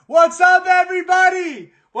What's up,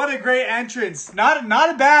 everybody? What a great entrance. Not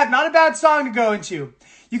a bad song to go into.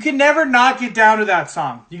 You can never not get down to that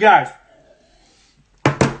song. You guys.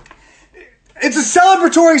 It's a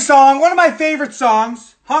celebratory song, one of my favorite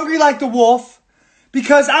songs, Hungry Like the Wolf,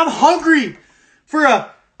 because I'm hungry for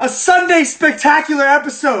a Sunday spectacular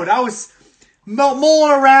episode. I was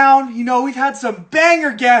mulling around. You know, we've had some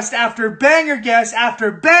banger guest after banger guest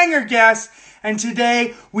after banger guest. And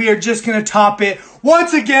today we are just going to top it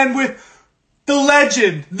once again with the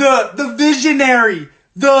legend, the visionary,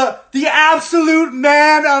 the absolute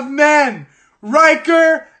man of men,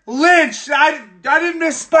 Riker Lynch. I didn't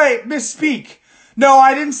misspeak. No,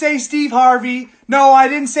 I didn't say Steve Harvey. No, I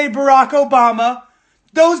didn't say Barack Obama.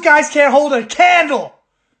 Those guys can't hold a candle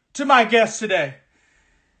to my guest today.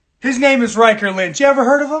 His name is Riker Lynch. You ever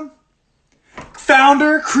heard of him?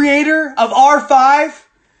 Founder, creator of R5.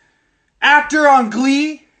 Actor on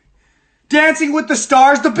Glee, Dancing with the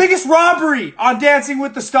Stars, the biggest robbery on Dancing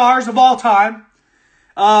with the Stars of all time.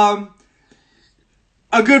 A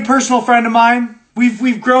good personal friend of mine.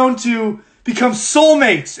 We've grown to become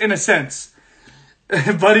soulmates in a sense.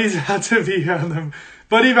 Buddy's about to be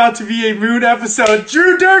a mood episode.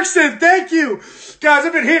 Drew Dirksen, thank you, guys.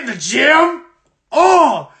 I've been hitting the gym.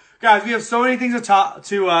 Oh, guys, we have so many things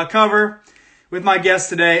to cover with my guest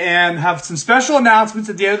today and have some special announcements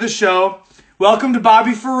at the end of the show. Welcome to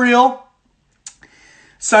Bobby For Real.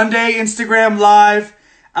 Sunday, Instagram Live,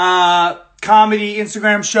 comedy,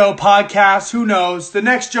 Instagram show, podcast, who knows. The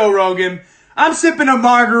next Joe Rogan. I'm sipping a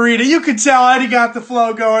margarita. You can tell I already got the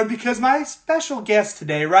flow going because my special guest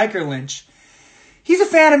today, Riker Lynch, he's a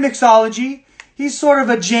fan of mixology. He's sort of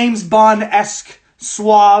a James Bond-esque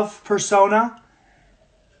suave persona.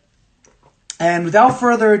 And without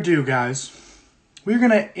further ado, guys, we're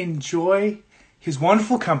going to enjoy his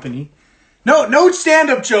wonderful company. No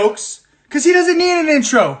stand-up jokes, because he doesn't need an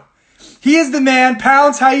intro. He is the man.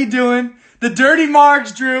 Pounds, how you doing? The Dirty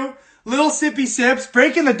Margs, Drew. Little sippy sips.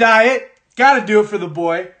 Breaking the diet. Gotta do it for the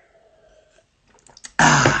boy.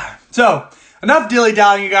 So, enough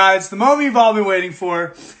dilly-dallying, you guys. The moment you've all been waiting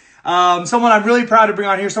for. Someone I'm really proud to bring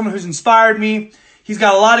on here. Someone who's inspired me. He's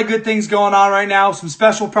got a lot of good things going on right now. Some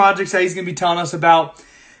special projects that he's going to be telling us about.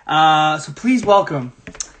 So please welcome,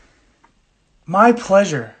 my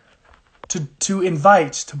pleasure to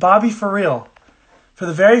invite to Bobby For Real for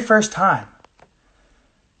the very first time,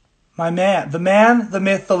 my man, the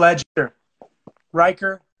myth, the legend,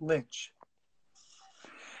 Riker Lynch.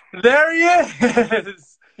 There he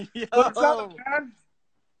is. Yo. What's up, man?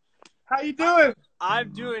 How you doing?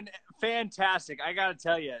 I'm doing fantastic. I gotta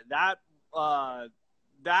tell you that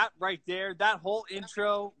right there, that whole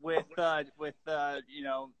intro with the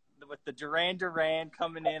Duran Duran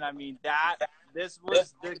coming in. I mean, this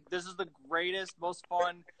is the greatest, most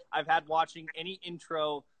fun I've had watching any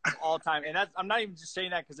intro of all time. And I'm not even just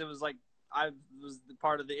saying that because it was like I was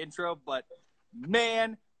part of the intro, but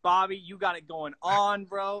man, Bobby, you got it going on,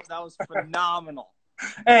 bro. That was phenomenal.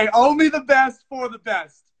 Hey, only the best for the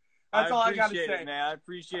best. That's all I gotta say, it, man. I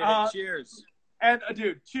appreciate it. Cheers. And,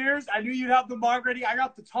 dude, cheers. I knew you'd have the margarita. I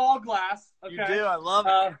got the tall glass. Okay? You do. I love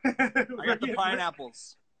it. I got the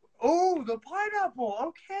pineapples. Oh, the pineapple.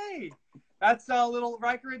 Okay. That's a little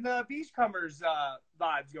Riker and the Beachcombers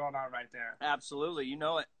vibes going on right there. Absolutely. You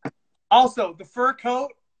know it. Also, the fur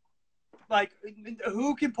coat. Like,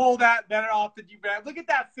 who can pull that better off than you, man? Look at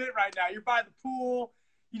that fit right now. You're by the pool.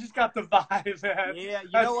 You just got the vibe, man. Yeah, you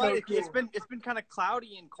That's know what? So cool. It's been kind of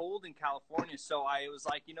cloudy and cold in California, so I was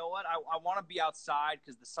like, you know what? I want to be outside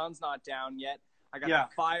because the sun's not down yet. I got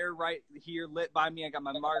the fire right here lit by me. I got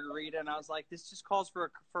my margarita, and I was like, this just calls for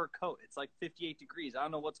a coat. It's like 58 degrees. I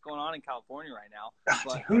don't know what's going on in California right now,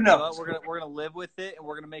 but who knows? You know, we're gonna live with it, and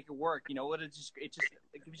we're gonna make it work. You know what? It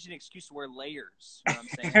gives you an excuse to wear layers. You know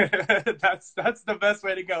what I'm saying? That's the best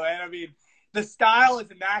way to go. And I mean, the style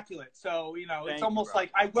is immaculate. So it's almost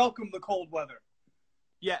like I welcome the cold weather.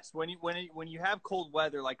 Yes, when you have cold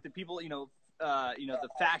weather, like the people, the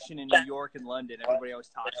fashion in New York and London, everybody always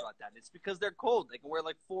talks about that. It's because they're cold. They can wear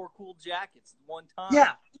like 4 cool jackets at one time.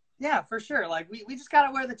 Yeah, for sure. Like we just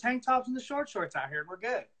gotta wear the tank tops and the short shorts out here, and we're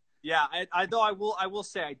good. Yeah, I will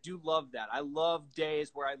say I do love that. I love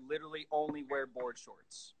days where I literally only wear board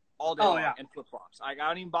shorts all day long and flip flops. I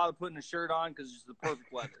don't even bother putting a shirt on because it's the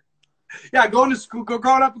perfect weather. Yeah, growing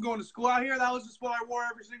up and going to school out here, that was just what I wore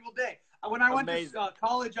every single day. When I went to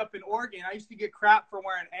college up in Oregon, I used to get crap for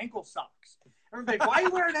wearing ankle socks. Everybody's like, why are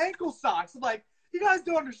you wearing ankle socks? I'm like, you guys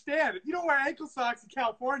don't understand. If you don't wear ankle socks in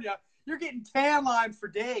California, you're getting tan lines for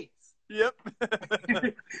days. Yep.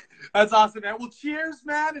 That's awesome, man. Well, cheers,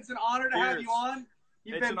 man. It's an honor to have you on.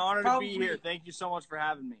 It's an honor to be here. Thank you so much for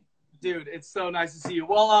having me. Dude, it's so nice to see you.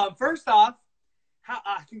 Well, first off,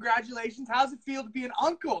 congratulations. How's it feel to be an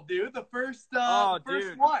uncle, dude? The first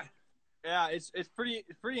Dude. one. Yeah, it's pretty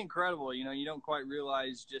incredible. You know, you don't quite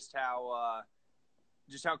realize just how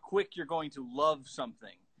quick you're going to love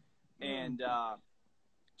something, and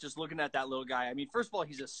just looking at that little guy. I mean, first of all,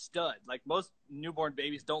 he's a stud. Like most newborn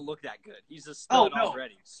babies don't look that good. He's a stud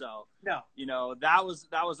already. So you know, that was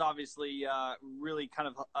obviously really kind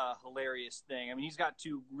of a hilarious thing. I mean, he's got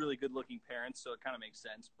two really good looking parents, so it kind of makes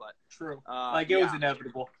sense. But true, it was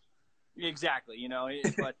inevitable. Exactly. You know,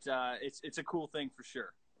 but it's a cool thing for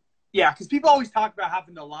sure. Yeah, because people always talk about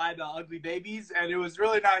having to lie to ugly babies, and it was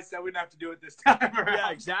really nice that we didn't have to do it this time around. Yeah,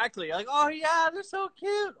 exactly. Like, oh yeah, they're so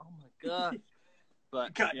cute. Oh my god.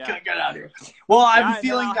 But get out of here. Well, I'm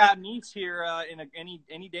feeling I'll that have a niece here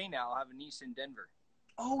any day now. I'll have a niece in Denver.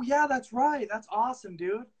 Oh yeah, that's right. That's awesome,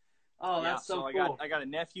 dude. Oh, that's so cool. I got a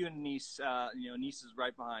nephew and a niece. Niece is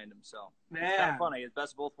right behind him. So man, it's kind of funny. It's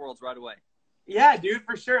best of both worlds right away. Yeah, dude,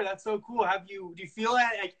 for sure. That's so cool. Do you feel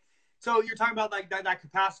that? Like, so you're talking about like that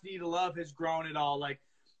capacity to love has grown at all? Like,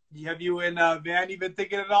 have you and Van even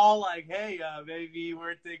thinking at all? Like, hey, maybe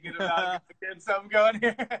we're thinking about getting something going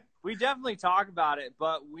here. We definitely talk about it,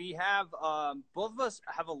 but we have both of us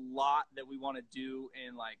have a lot that we want to do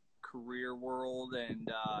in like career world and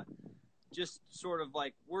just sort of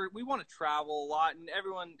like we want to travel a lot, and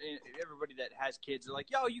everybody that has kids are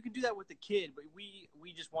like, yo, you can do that with the kid, but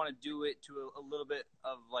we just want to do it to a little bit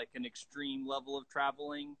of like an extreme level of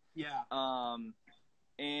traveling. Yeah.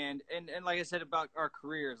 And like I said about our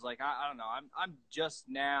careers, like I don't know, I'm just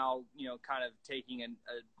now, you know, kind of taking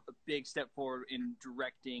a big step forward in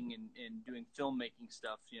directing and doing filmmaking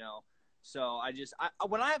stuff, you know. So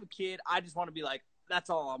when I have a kid, I just want to be like, that's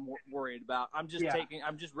all I'm worried about. I'm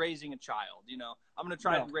just raising a child, you know. I'm going to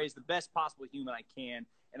try to raise the best possible human I can,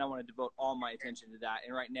 and I want to devote all my attention to that.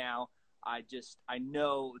 And right now, I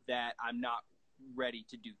know that I'm not ready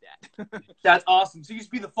to do that. That's awesome. So you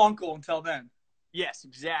just be the funkle until then. Yes,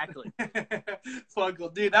 exactly.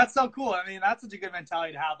 Funkle, dude, that's so cool. I mean, that's such a good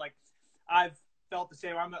mentality to have. Like, I've felt the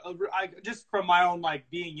same. I just from my own like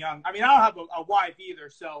being young. I mean, I don't have a wife either,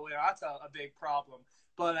 so you know, that's a big problem.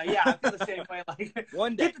 But yeah, I feel the same way. Like,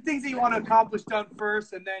 one day, get the things that you want to accomplish done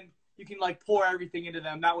first, and then you can like pour everything into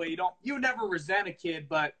them. That way, you never resent a kid,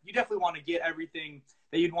 but you definitely want to get everything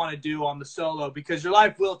that you'd want to do on the solo because your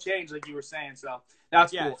life will change, like you were saying. So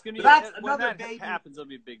that's cool. It's gonna be that's when another that baby. happens, it'll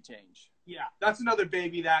be a big change. Yeah, that's another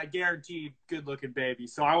baby that guaranteed good-looking baby.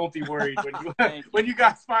 So I won't be worried when you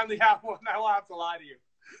guys finally have one. I won't have to lie to you.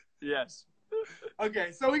 Yes.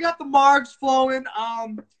 Okay, so we got the margs flowing.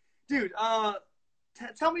 Dude,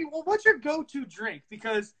 tell me, well, what's your go-to drink?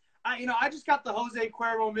 Because I just got the Jose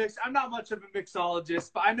Cuervo mix. I'm not much of a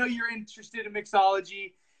mixologist, but I know you're interested in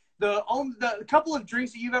mixology. The couple of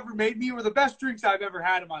drinks that you've ever made me were the best drinks I've ever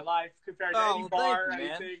had in my life compared to any bar or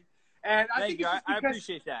anything. And I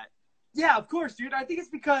appreciate that. Yeah, of course, dude. I think it's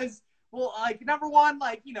because, well, like number one,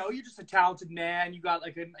 like you're just a talented man. You got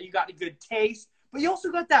a good taste, but you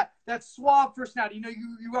also got that suave personality.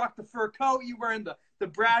 You rock the fur coat. You wearing the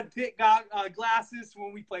Brad Pitt glasses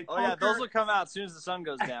when we play poker. Oh yeah, those will come out as soon as the sun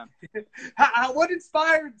goes down. What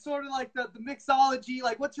inspired sort of like the mixology?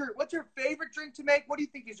 Like, what's your favorite drink to make? What do you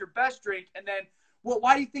think is your best drink? And then,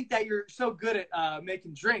 why do you think that you're so good at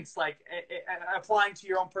making drinks, like applying to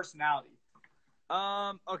your own personality?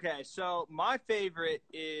 Okay, so my favorite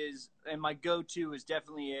is, and my go-to is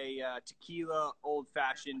definitely a tequila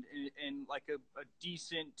old-fashioned in like a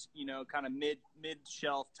decent, kind of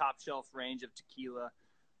mid-shelf, top-shelf range of tequila.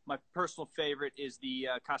 My personal favorite is the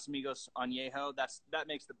Casamigos Añejo. That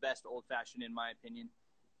makes the best old-fashioned in my opinion.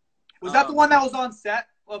 Was that the one that was on set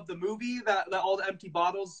of the movie, that all the empty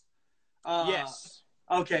bottles? Yes.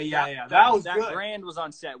 Okay, yeah. That was good. That brand was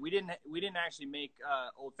on set. We didn't actually make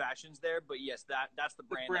old fashions there, but yes, that's the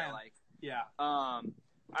brand I like. Yeah.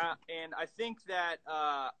 And I think that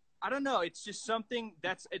I don't know. It's just something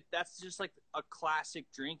that's just like a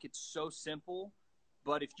classic drink. It's so simple,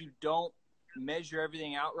 but if you don't measure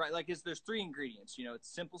everything out right, like there's three ingredients.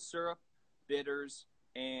 It's simple syrup, bitters,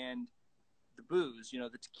 and the booze. The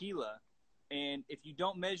tequila. And if you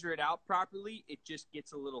don't measure it out properly, it just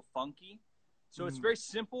gets a little funky. So it's very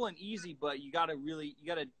simple and easy, but you gotta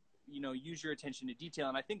use your attention to detail.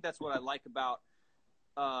 And I think that's what I like about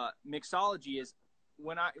mixology is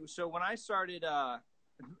when I started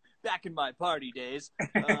back in my party days,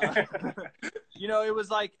 it was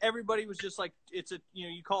like everybody was just like,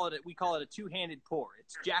 we call it a two-handed pour.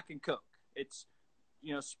 It's Jack and Coke. It's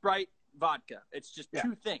Sprite vodka. It's just Yeah.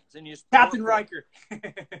 two things, and you just Captain Riker.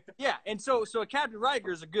 Yeah, and so a Captain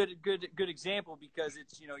Riker is a good example because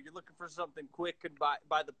it's you're looking for something quick and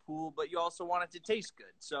by the pool, but you also want it to taste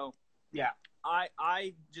good. So Yeah. I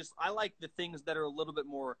like the things that are a little bit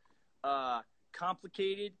more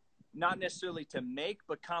complicated, not necessarily to make,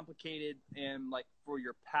 but complicated and like for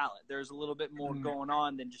your palate. There's a little bit more going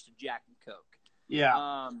on than just a Jack and Coke.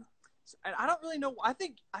 Yeah. And I don't really know. I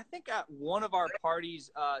think at one of our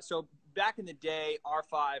parties, so back in the day,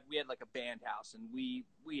 R5, we had like a band house, and we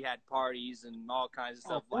had parties and all kinds of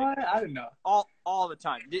stuff. What? I didn't know. All the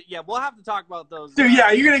time. Yeah, we'll have to talk about those. Dude,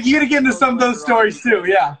 yeah, you're gonna get into some of those stories too.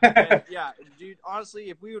 Yeah. And, yeah, dude. Honestly,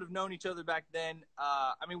 if we would have known each other back then,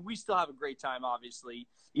 I mean, we still have a great time. Obviously,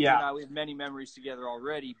 yeah. We have many memories together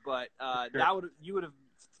already. But Sure. you would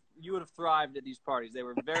have thrived at these parties. They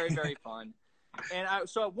were very very fun. And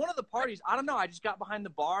so at one of the parties, I don't know, I just got behind the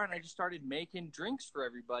bar and I just started making drinks for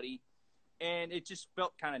everybody. And it just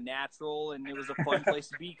felt kind of natural, and it was a fun place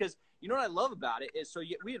to be because you know what I love about it is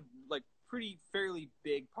we had like fairly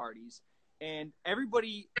big parties, and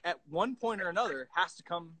everybody at one point or another has to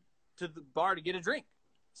come to the bar to get a drink.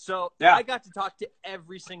 So I got to talk to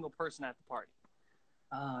every single person at the party.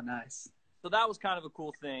 Oh, nice. So that was kind of a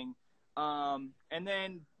cool thing. And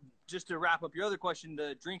then just to wrap up your other question,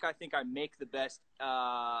 the drink I think I make the best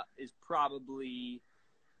is probably,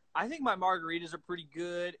 I think my margaritas are pretty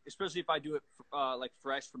good, especially if I do it like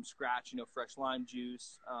fresh from scratch, fresh lime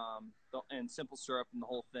juice and simple syrup and the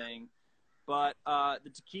whole thing. But the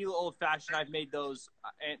tequila old fashioned, I've made those,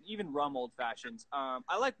 and even rum old fashions.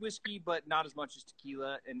 I like whiskey, but not as much as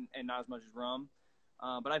tequila and not as much as rum.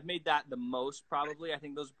 But I've made that the most probably. I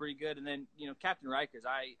think those are pretty good. And then, Captain Rikers,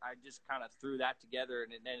 I just kind of threw that together,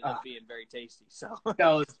 and it ended up being very tasty. So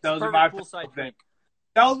those are my poolside drink.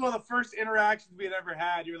 That was one of the first interactions we had ever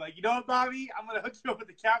had. You were like, you know what, Bobby? I'm gonna hook you up with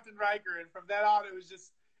the Captain Riker, and from then on, it was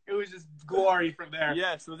just glory from there.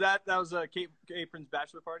 Yeah, so that was Capron's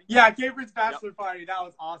bachelor party. Yeah, Capron's bachelor party. That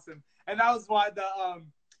was awesome, and that was why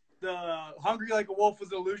the Hungry Like a Wolf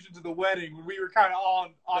was an allusion to the wedding when we were kind of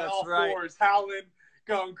on all fours, howling,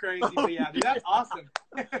 going crazy. But yeah, dude, that's awesome.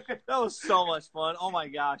 That was so much fun. Oh my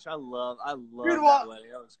gosh, I love that wedding. That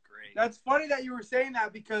was great. That's funny that you were saying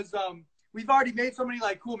that because we've already made so many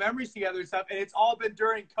like cool memories together and stuff, and it's all been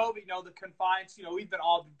during COVID. The confines. We've been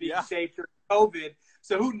all being safe during COVID.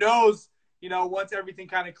 So who knows? Once everything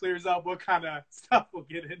kind of clears up, what kind of stuff we'll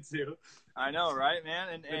get into. I know, right,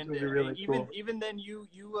 man? And really cool. even then, you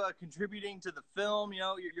contributing to the film.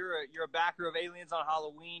 You're a backer of Aliens on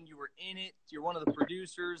Halloween. You were in it. You're one of the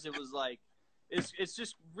producers. It was like, it's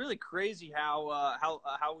just really crazy how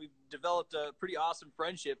we've developed a pretty awesome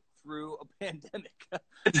friendship through a pandemic.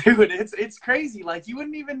 Dude, it's crazy. Like you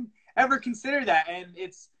wouldn't even ever consider that, and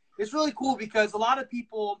it's really cool because a lot of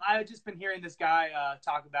people. I've just been hearing this guy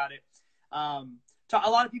talk about it. A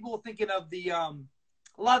lot of people thinking of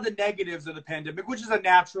a lot of the negatives of the pandemic, which is a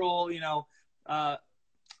natural,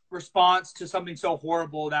 response to something so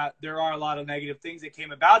horrible that there are a lot of negative things that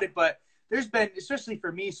came about it. But there's been, especially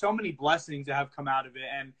for me, so many blessings that have come out of it.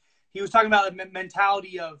 And he was talking about the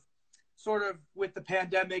mentality of sort of with the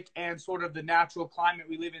pandemic and sort of the natural climate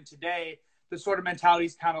we live in today, the sort of mentality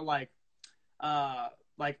is kind of like,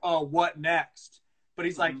 oh, what next? But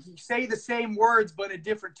he's like, you say the same words, but in a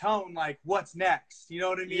different tone, like, what's next? You know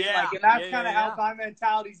what I mean? Yeah. And that's kind of how my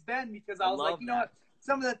mentality's been because I was like, you know what?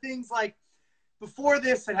 Some of the things like before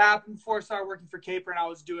this had happened, before I started working for Capron, I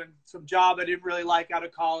was doing some job I didn't really like out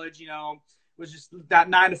of college, it was just that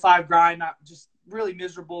 9-to-5 grind, not just really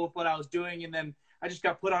miserable with what I was doing. And then I just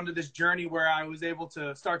got put onto this journey where I was able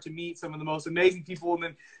to start to meet some of the most amazing people and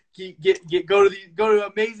then go to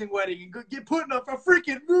an amazing wedding and get put in a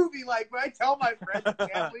freaking movie. Like when I tell my friends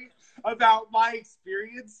and family about my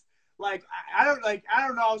experience, like I don't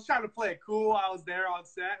know. I was trying to play it cool. I was there on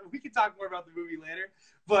set. We can talk more about the movie later.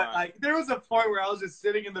 But like there was a point where I was just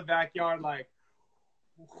sitting in the backyard like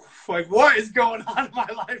what is going on in my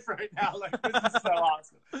life right now? Like this is so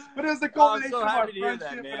awesome. But it was the culmination of our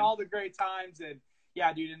friendship and all the great times. And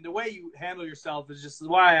yeah, dude, and the way you handle yourself is just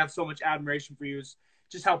why I have so much admiration for you. Is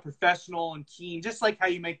just how professional and keen, just like how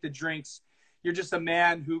you make the drinks. You're just a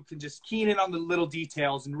man who can just keen in on the little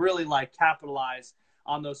details and really like capitalize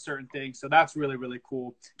on those certain things. So that's really, really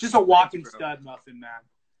cool. Just a walking stud muffin,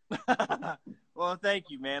 man. Well, thank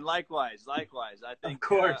you, man. Likewise. I think, of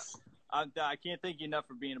course. I can't thank you enough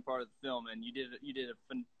for being a part of the film, and you did a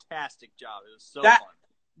fantastic job. It was so fun.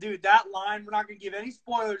 Dude, that line, we're not going to give any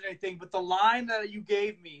spoilers or anything, but the line that you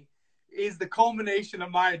gave me is the culmination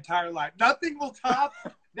of my entire life. Nothing will top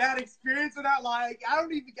that experience of that line. I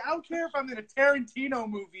don't care if I'm in a Tarantino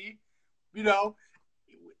movie,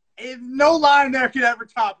 no line there could ever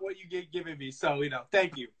top what you get given me. So,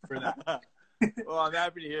 thank you for that. Well, I'm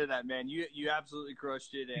happy to hear that, man. You absolutely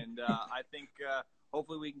crushed it, and I think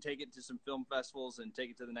hopefully we can take it to some film festivals and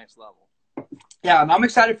take it to the next level. Yeah, and I'm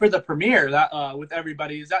excited for the premiere that with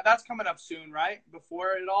everybody. That's coming up soon, right?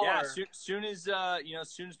 Before it all. Yeah, soon as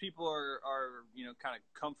soon as people are kind of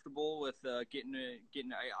comfortable with getting.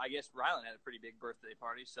 I guess Rylan had a pretty big birthday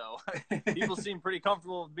party, so people seem pretty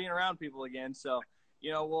comfortable with being around people again. So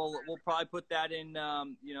we'll probably put that in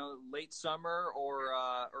late summer or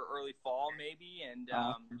early fall maybe, and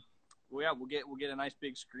we'll get a nice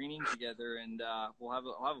big screening together, and we'll have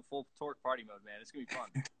a full Torque party mode, man. It's gonna be fun.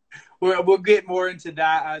 We'll get more into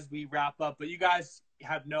that as we wrap up, but you guys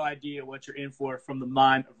have no idea what you're in for from the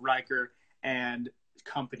mind of Riker and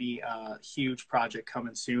company. Huge project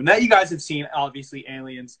coming soon that you guys have seen, obviously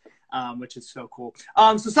Aliens, which is so cool.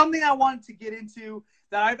 So something I wanted to get into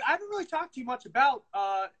that I haven't really talked too much about,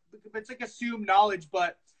 it's like assumed knowledge,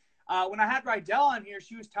 but when I had Rydell on here,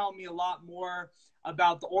 she was telling me a lot more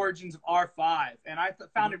about the origins of R5, and I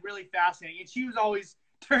found it really fascinating. And she was always,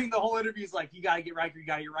 during the whole interview, is like, you got to get Riker,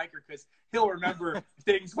 because he'll remember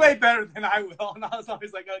things way better than I will. And I was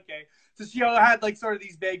always like, okay. So she had like sort of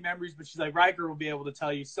these vague memories, but she's like, Riker will be able to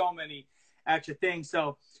tell you so many extra things.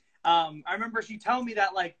 So I remember she telling me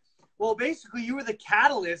that, like, well, basically you were the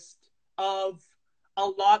catalyst of a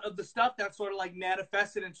lot of the stuff that sort of like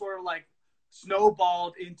manifested and sort of like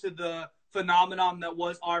snowballed into the phenomenon that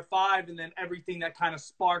was R5, and then everything that kind of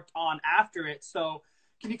sparked on after it. So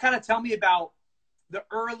can you kind of tell me about the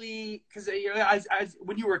early, because as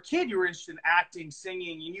when you were a kid, you were interested in acting,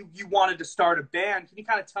 singing, and you wanted to start a band. Can you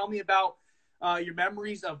kind of tell me about your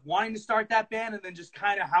memories of wanting to start that band, and then just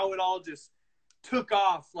kind of how it all just took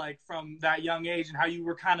off, like from that young age, and how you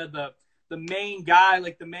were kind of the main guy,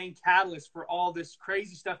 like the main catalyst for all this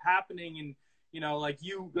crazy stuff happening, and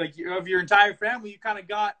of your entire family, you kind of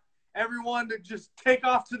got everyone to just take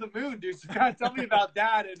off to the moon, dude. So kind of tell me about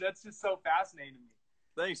that, and that's just so fascinating to me.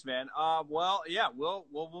 Thanks, man. Well, yeah,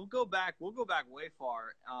 we'll go back. We'll go back way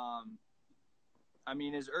far. I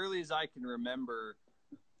mean, as early as I can remember,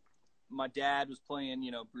 my dad was playing,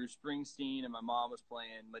 Bruce Springsteen, and my mom was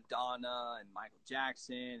playing Madonna and Michael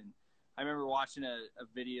Jackson. And I remember watching a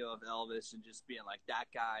video of Elvis and just being like, that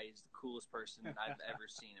guy is the coolest person I've ever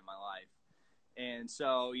seen in my life. And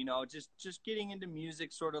so, just getting into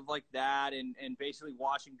music sort of like that, and basically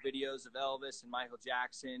watching videos of Elvis and Michael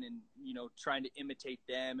Jackson, and, trying to imitate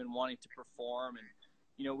them and wanting to perform.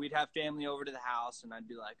 And, we'd have family over to the house, and I'd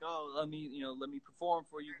be like, oh, let me perform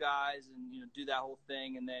for you guys, and, do that whole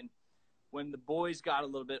thing. And then when the boys got a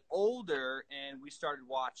little bit older and we started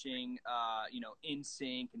watching,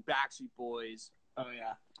 NSYNC and Backstreet Boys. Oh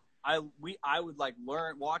yeah. I would like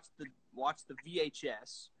watch the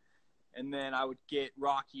VHS. And then I would get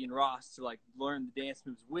Rocky and Ross to like learn the dance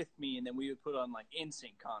moves with me, and then we would put on like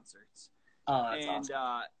NSYNC concerts. Oh, that's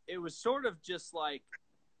awesome. It was sort of just like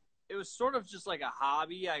a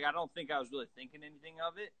hobby. Like, I don't think I was really thinking anything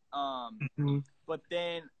of it. But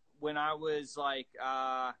then when I was like,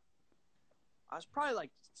 I was probably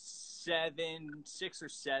like 6 or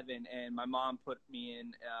 7, and my mom put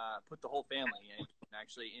the whole family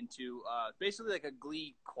into basically like a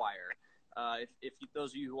Glee choir. If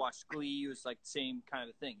those of you who watched Glee, it was like the same kind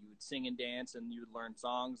of thing. You would sing and dance, and you would learn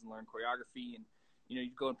songs and learn choreography, and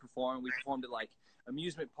you'd go and perform. We performed at like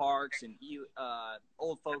amusement parks and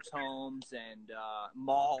old folks' homes and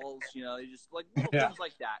malls. Just like little things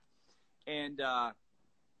like that. And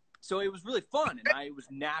so it was really fun, and I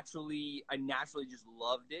naturally just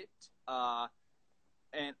loved it.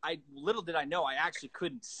 And little did I know, I actually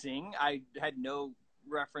couldn't sing. I had no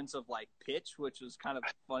reference of like pitch, which was kind of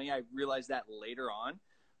funny. I realized that later on,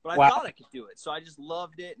 but I thought I could do it, so I just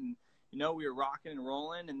loved it. And we were rocking and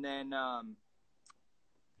rolling, and then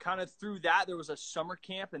kind of through that there was a summer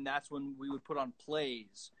camp, and that's when we would put on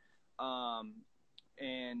plays.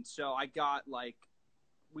 And so I got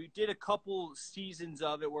we did a couple seasons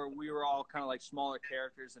of it where we were all kind of like smaller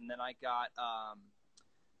characters, and then I got I'm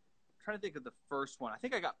trying to think of the first one. I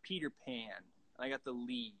think I got Peter Pan, and I got the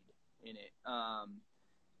lead in it.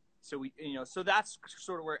 So so that's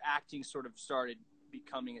sort of where acting sort of started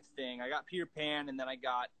becoming a thing. I got Peter Pan, and then I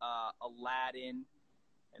got Aladdin,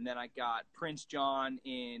 and then I got Prince John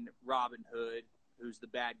in Robin Hood, who's the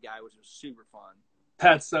bad guy, which was super fun.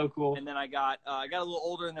 That's so cool. And then I got a little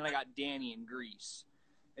older, and then I got Danny in Grease.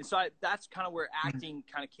 And so that's kind of where acting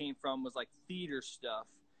kind of came from, was like theater stuff.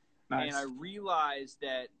 Nice. And I realized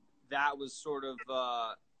that was sort of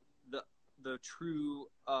the true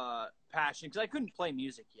passion, because I couldn't play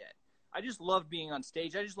music yet. I just loved being on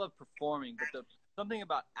stage. I just loved performing, but something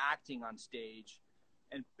about acting on stage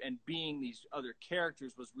and being these other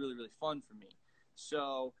characters was really, really fun for me.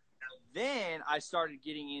 So then I started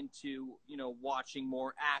getting into, watching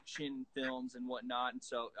more action films and whatnot. And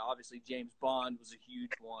so obviously James Bond was a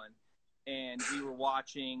huge one. And we were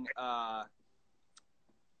watching,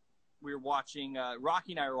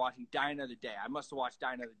 Rocky and I were watching Die Another Day. I must have watched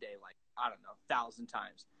Die Another Day, like, I don't know, 1,000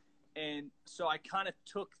 times. And so I kind of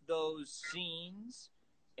took those scenes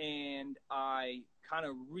and I kind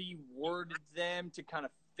of reworded them to kind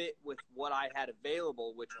of fit with what I had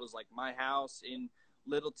available, which was like my house in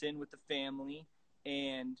Littleton with the family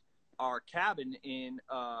and our cabin in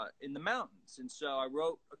the mountains. And so I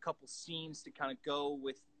wrote a couple scenes to kind of go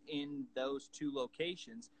within those two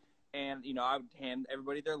locations. And, I would hand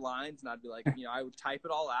everybody their lines, and I'd be like, I would type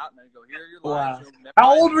it all out, and I'd go, here are your lines. Wow.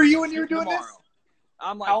 How old were you when you were doing this?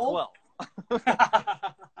 I'm like 12.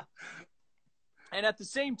 And at the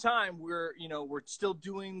same time, we're still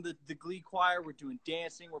doing the Glee choir. We're doing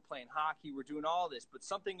dancing. We're playing hockey. We're doing all this. But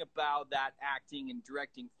something about that acting and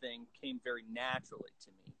directing thing came very naturally to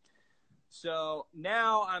me. So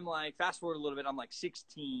now I'm like, fast forward a little bit, I'm like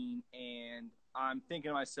 16, and I'm thinking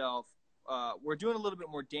to myself, we're doing a little bit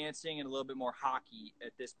more dancing and a little bit more hockey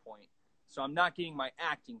at this point. So I'm not getting my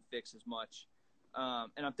acting fix as much.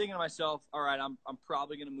 And I'm thinking to myself, all right, I'm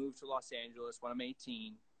probably going to move to Los Angeles when I'm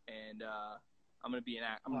 18, and I'm going to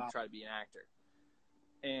try to be an actor.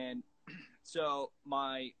 And so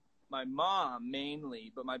my mom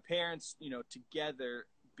mainly, but my parents, together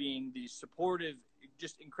being the supportive,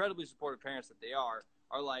 just incredibly supportive parents that they are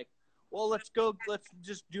like, well, let's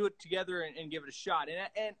just do it together and give it a shot.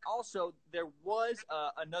 And also there was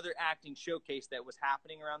another acting showcase that was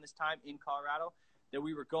happening around this time in Colorado that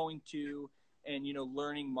we were going to, and,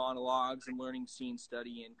 learning monologues and learning scene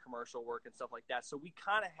study and commercial work and stuff like that. So we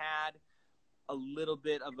kind of had a little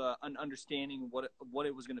bit of an understanding of what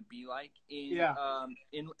it was going to be like in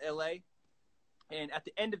LA. And at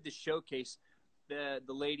the end of the showcase, the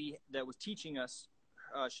lady that was teaching us,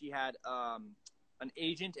 she had an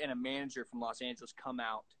agent and a manager from Los Angeles come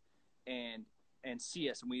out and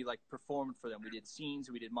see us, and we like performed for them. We did scenes,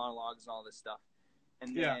 we did monologues and all this stuff.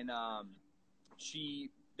 And then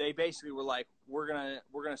they basically were like, we're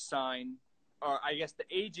gonna sign, or I guess the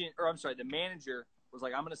manager was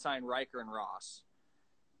like, I'm gonna sign Riker and Ross.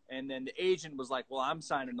 And then the agent was like, well, I'm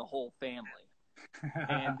signing the whole family.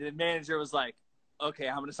 And the manager was like, okay,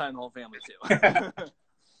 I'm gonna sign the whole family too.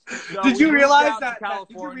 So did you realize that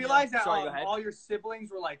Sorry, all your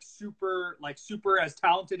siblings were like super as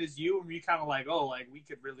talented as you, and were you kind of like, oh, like we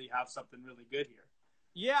could really have something really good here?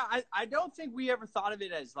 Yeah, I don't think we ever thought of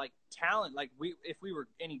it as like talent. Like if we were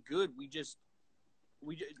any good,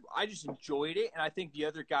 I just enjoyed it. And I think the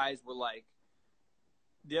other guys were like,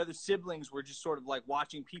 the other siblings were just sort of like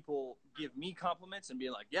watching people give me compliments and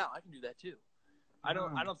being like, yeah, I can do that too. I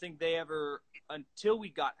don't think they ever, until we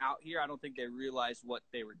got out here, I don't think they realized what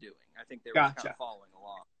they were doing. I think they were kind of following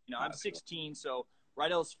along. I'm 16, so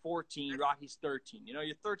Rydell's 14, Rocky's 13. You're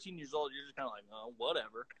 13 years old, you're just kind of like, oh,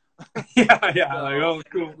 whatever. Yeah, so, like, oh,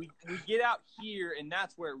 cool. We get out here, and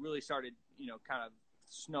that's where it really started, kind of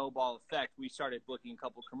snowball effect. We started booking a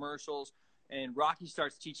couple commercials, and Rocky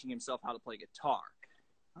starts teaching himself how to play guitar.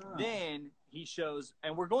 Oh. Then he shows,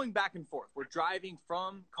 and we're going back and forth. We're driving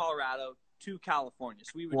from Colorado to California.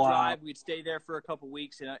 So we would drive, we'd stay there for a couple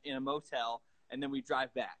weeks in a motel, and then we'd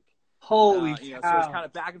drive back. Holy cow. So it's kind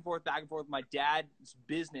of back and forth. My dad's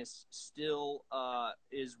business still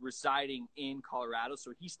is residing in Colorado,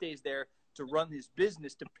 so he stays there to run his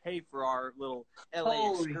business to pay for our little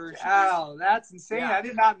LA excursions. Wow, that's insane. Yeah. I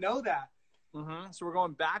did not know that. Mm-hmm. So we're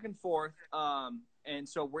going back and forth, and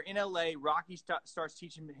so we're in LA. Rocky starts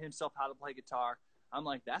teaching himself how to play guitar. I'm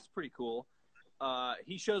like, that's pretty cool.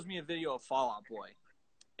 He shows me a video of Fall Out Boy,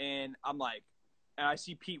 and I'm like, and I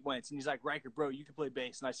see Pete Wentz, and he's like, Riker, bro, you can play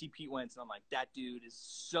bass. And I see Pete Wentz, and I'm like, that dude is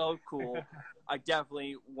so cool. I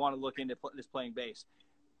definitely want to look into this playing bass.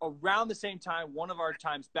 Around the same time, one of our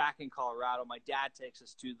times back in Colorado, my dad takes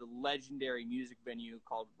us to the legendary music venue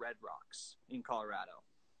called Red Rocks in Colorado.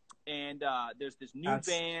 And there's this new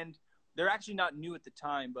band. They're actually not new at the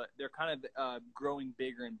time, but they're kind of growing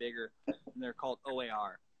bigger and bigger, and they're called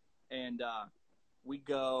OAR. And we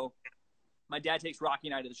go. My dad takes Rocky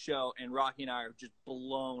and I to the show, and Rocky and I are just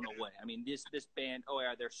blown away. I mean, this band,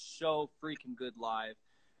 OAR, they're so freaking good live,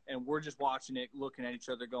 and we're just watching it, looking at each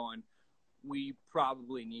other going, we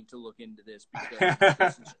probably need to look into this because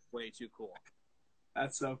this is way too cool.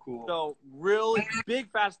 That's so cool. So really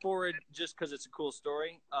big fast forward just because it's a cool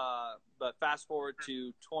story, but fast forward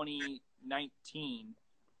to 2019,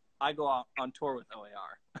 I go out on tour with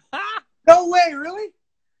OAR. No way, really?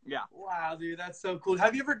 Yeah. Wow, dude, that's so cool.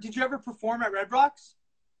 Did you ever perform at Red Rocks?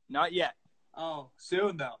 Not yet. Oh,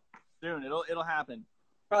 soon though. Soon. It'll happen.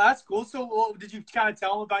 Bro, that's cool. So, well, did you kind of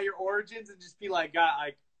tell them about your origins and just be like, God,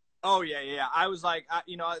 like, Oh yeah. I was like,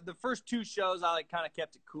 the first 2 shows I like kind of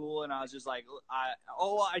kept it cool, and I was just like,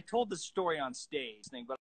 I told the story on stage thing,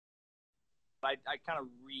 but I kind of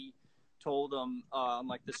retold them on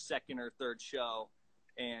like the second or third show,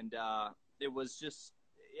 and it was just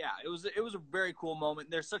it was a very cool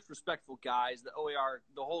moment. They're such respectful guys. The OAR,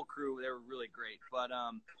 the whole crew, they were really great. But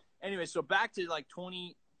anyway, so back to like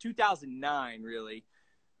 2009 really.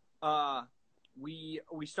 We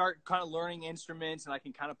start kind of learning instruments, and I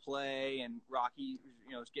can kind of play, and Rocky,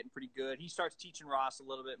 is getting pretty good. He starts teaching Ross a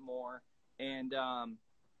little bit more, and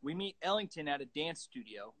we meet Ellington at a dance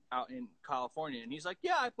studio out in California, and he's like,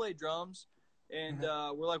 yeah, I play drums. And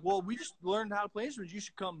we're like, well, we just learned how to play instruments. You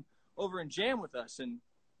should come over and jam with us. And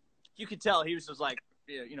you could tell he was just like,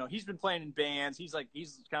 he's been playing in bands. He's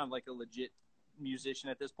kind of like a legit musician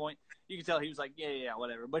at this point. You could tell he was like, yeah,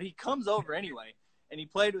 whatever. But he comes over anyway, and he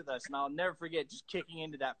played with us. And I'll never forget just kicking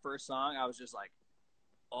into that first song. I was just like,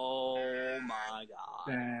 oh my God.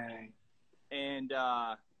 dang. And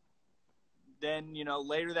then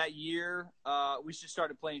later that year, we just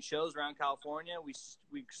started playing shows around California. We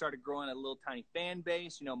started growing a little tiny fan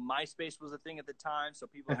base. MySpace was a thing at the time, so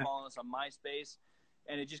people were following us on MySpace,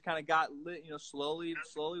 and it just kind of got lit. Slowly.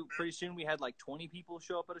 Pretty soon, we had like 20 people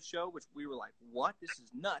show up at a show, which we were like, "What? This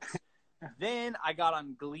is nuts!" Then I got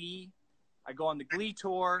on Glee. I go on the Glee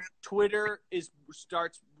tour. Twitter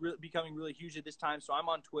starts becoming really huge at this time, so I'm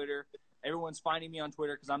on Twitter. Everyone's finding me on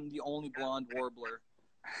Twitter because I'm the only blonde warbler.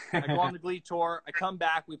 I go on the Glee tour. I come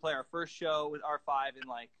back. We play our first show with R5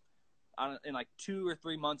 in like 2 or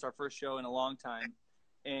 3 months. Our first show in a long time,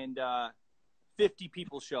 and 50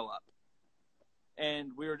 people show up.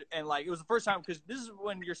 And it was the first time, because this is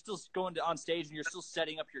when you're still going on stage and you're still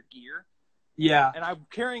setting up your gear. Yeah. And I'm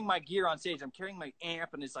carrying my gear on stage. I'm carrying my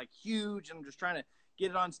amp, and it's like huge. And I'm just trying to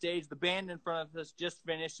get it on stage. The band in front of us just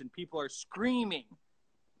finished, and people are screaming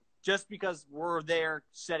just because we're there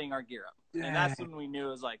setting our gear up. Dang. And that's when we knew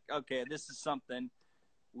it was like, okay, this is something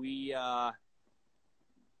we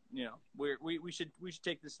should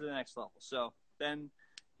take this to the next level. So then,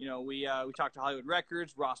 we talked to Hollywood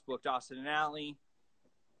Records. Ross booked Austin and Ally,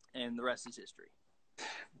 and the rest is history.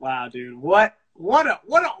 Wow, dude. What an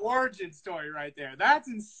origin story right there. That's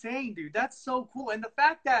insane, dude. That's so cool. And the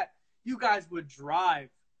fact that you guys would drive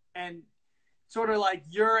and sort of like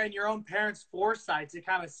you're in your own parents' foresight to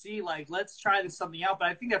kind of see, like, let's try this something out. But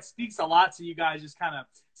I think that speaks a lot to you guys just kind of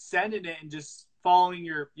sending it and just following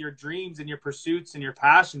your dreams and your pursuits and your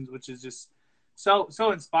passions, which is just so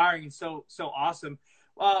inspiring and so awesome.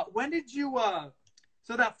 When did you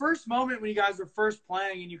so that first moment when you guys were first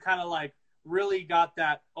playing and you kind of like really got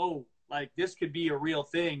that, oh, like this could be a real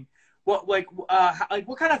thing, what what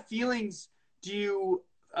kind of feelings do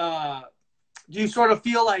you sort of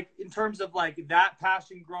feel like in terms of like that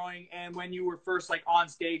passion growing and when you were first like on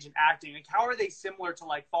stage and acting? Like, how are they similar to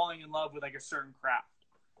like falling in love with like a certain craft?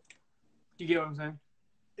 Do you get what I'm saying?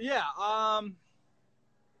 Yeah.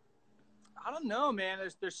 I don't know, man.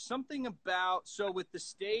 There's something about, so with the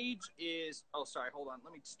stage is, oh, sorry, hold on.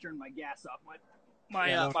 Let me just turn my gas off.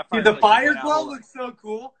 My Dude, the fire glow looks so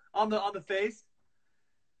cool on the face.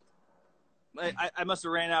 I must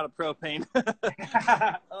have ran out of propane.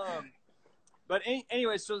 But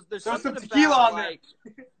anyway, so there's something some tequila about, on like,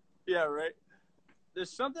 yeah, right. There's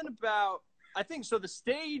something about, I think, so the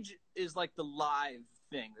stage is like the live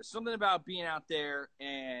thing. There's something about being out there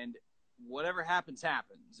and whatever happens,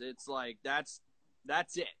 happens. It's like, that's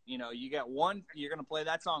it. You got you're going to play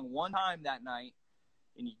that song one time that night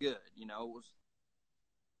and you're good.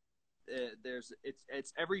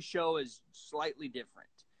 It's every show is slightly different.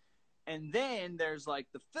 And then there's like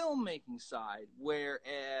the filmmaking side where,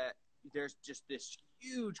 there's just this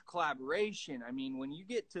huge collaboration. I mean, when you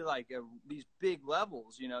get to like these big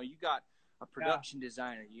levels, you got a production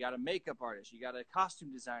designer, you got a makeup artist, you got a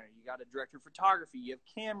costume designer, you got a director of photography, you have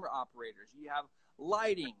camera operators, you have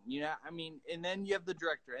lighting, and then you have the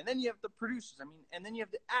director, and then you have the producers, and then you have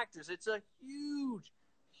the actors. It's a huge,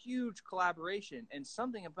 huge collaboration, and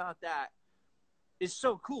something about that is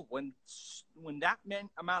so cool when that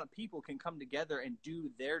amount of people can come together and do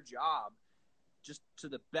their job just to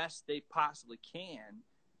the best they possibly can,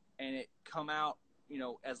 and it come out,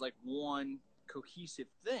 as like one cohesive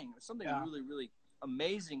thing. It's something really, really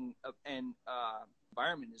amazing, and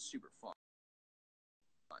environment is super fun.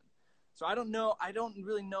 So I don't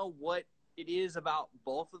really know what it is about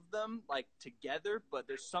both of them, like, together, but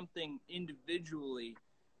there's something individually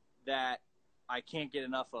that I can't get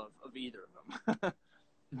enough of either of them.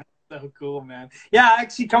 So cool, man. Yeah,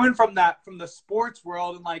 actually, coming from the sports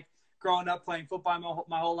world and like growing up playing football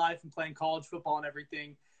my whole life and playing college football and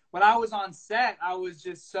everything. When I was on set, I was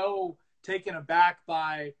just so taken aback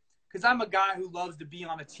by because I'm a guy who loves to be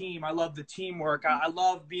on a team. I love the teamwork. I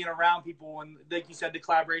love being around people and, like you said, the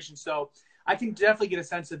collaboration. So I can definitely get a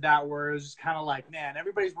sense of that where it was just kind of like, man,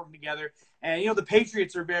 everybody's working together. And the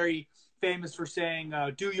Patriots are very famous for saying,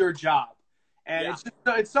 "Do your job." And Yeah.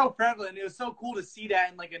 it's so prevalent. It was so cool to see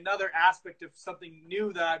that in like another aspect of something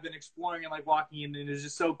new that I've been exploring and like walking in. And it's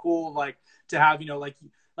just so cool, like to have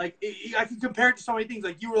I can compare it to so many things.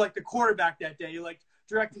 Like you were like the quarterback that day. You're like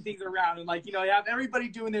directing things around, and like you have everybody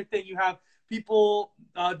doing their thing. You have people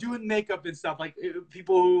doing makeup and stuff, like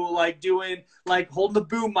people who like doing like holding the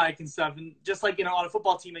boom mic and stuff. And just like on a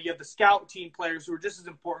football team, that you have the scout team players who are just as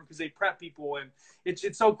important because they prep people, and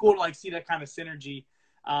it's so cool to like see that kind of synergy.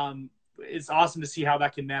 It's awesome to see how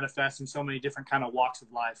that can manifest in so many different kind of walks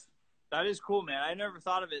of life. That is cool, man. I never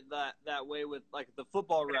thought of it that way with like the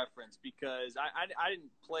football reference because I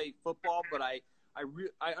didn't play football, but I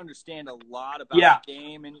understand a lot about the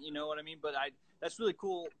game, and you know what I mean. But that's really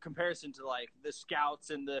cool comparison to like the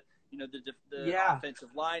scouts and the offensive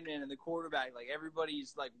lineman and the quarterback. Like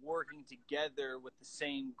everybody's like working together with the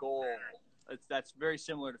same goal. That's very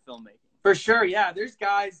similar to filmmaking. For sure, yeah. There's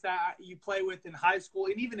guys that you play with in high school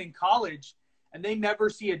and even in college, and they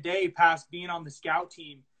never see a day past being on the scout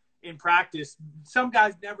team in practice. Some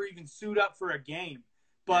guys never even suit up for a game,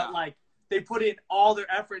 but like they put in all their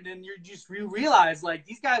effort, and you realize like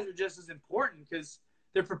these guys are just as important because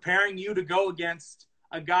they're preparing you to go against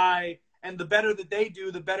a guy, and the better that they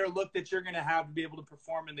do, the better look that you're going to have to be able to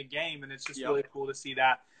perform in the game, and it's just really cool to see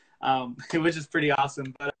that, which is pretty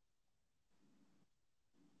awesome. But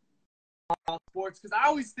sports, because I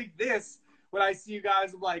always think this when I see you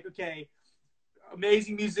guys. I'm like, okay,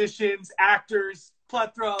 amazing musicians, actors,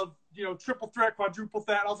 plethora of triple threat, quadruple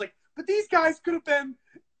threat. I was like, but these guys could have been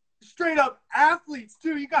straight up athletes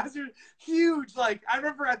too. You guys are huge. Like I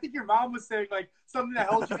remember, I think your mom was saying like something that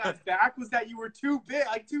held you guys back was that you were too big,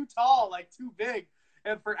 like too tall, like too big,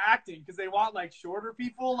 and for acting because they want like shorter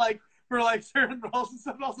people, like for like certain roles and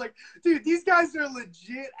stuff. And I was like, dude, these guys are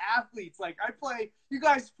legit athletes. Like you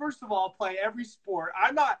guys first of all play every sport.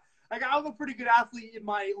 I'm a pretty good athlete in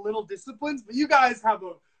my little disciplines, but you guys have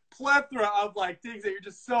a plethora of like things that you're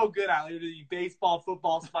just so good at. Like baseball,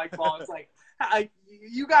 football, spike ball. It's like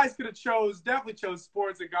you guys could have definitely chose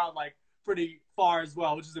sports and gone like pretty far as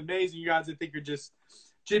well, which is amazing. You guys, I think, are just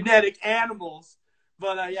genetic animals.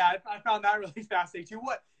 But I found that really fascinating too.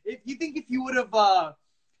 What if you would have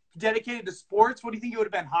dedicated to sports? What do you think it would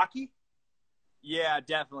have been? Hockey? Yeah,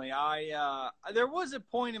 definitely. There was a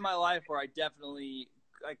point in my life where I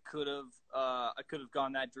could have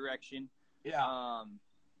gone that direction. Yeah.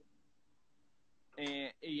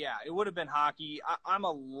 And yeah, it would have been hockey. I'm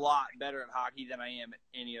a lot better at hockey than I am at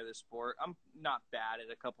any other sport. I'm not bad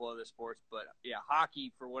at a couple other sports, but yeah,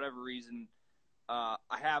 hockey, for whatever reason, I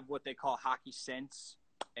have what they call hockey sense,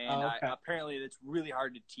 and apparently it's really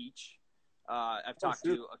hard to teach. I've talked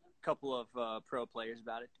to a couple of pro players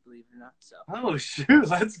about it, believe it or not. So. Oh shoot,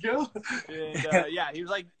 let's go. And, he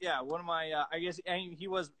was like, one of my, I guess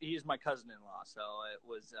he is my cousin-in-law, so it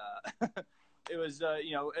was. It was,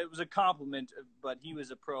 it was a compliment, but he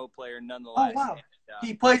was a pro player nonetheless. Oh wow! And,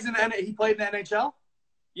 he played in the NHL.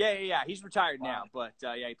 Yeah. He's retired now, but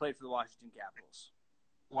he played for the Washington Capitals.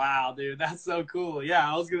 Wow, dude, that's so cool. Yeah,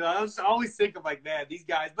 I was always thinking like, man, these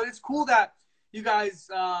guys. But it's cool that you guys.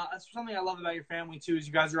 That's something I love about your family too. Is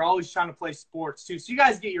you guys are always trying to play sports too. So you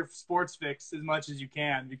guys get your sports fix as much as you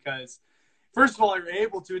can because, first of all, you're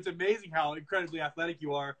able to. It's amazing how incredibly athletic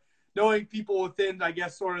you are. Knowing people within, I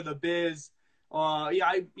guess, sort of the biz.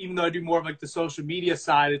 Even though I do more of like the social media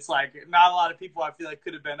side, it's like not a lot of people I feel like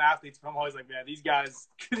could have been athletes. But I'm always like, man, these guys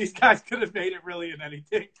could have made it really in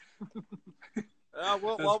anything.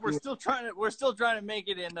 Well, we're still trying to make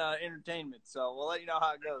it in entertainment, so we'll let you know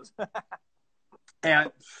how it goes.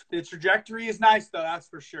 And the trajectory is nice, though, that's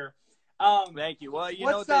for sure. Thank you. Well, you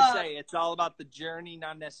know what they say. It's all about the journey,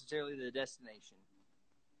 not necessarily the destination.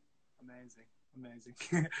 Amazing.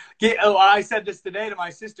 I said this today to my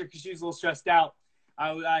sister because she was a little stressed out.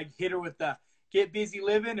 I hit her with the get busy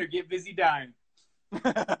living or get busy dying.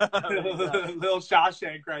 Little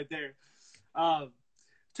Shawshank right there.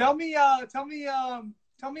 Tell me a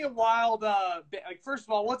wild, like, first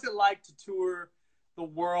of all, what's it like to tour the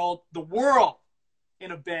world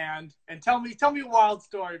in a band? And tell me a wild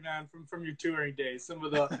story, man, from your touring days, some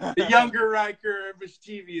of the younger Riker,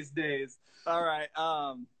 mischievous days. All right.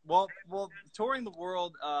 Well, touring the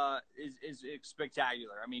world is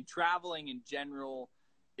spectacular. I mean, traveling in general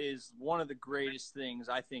is one of the greatest things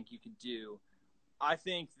I think you could do. I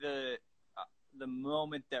think the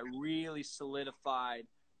moment that really solidified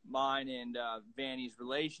mine and Vanny's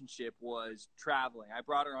relationship was traveling. I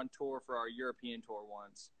brought her on tour for our European tour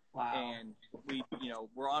once. Wow. And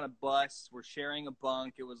we're on a bus, we're sharing a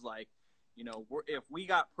bunk. It was like, if we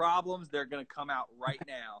got problems, they're going to come out right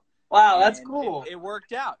now. Wow, that's cool. It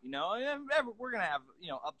worked out, and we're going to have,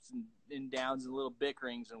 ups and downs and little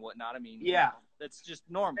bickerings and whatnot. I mean, yeah, that's just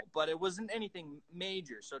normal, but it wasn't anything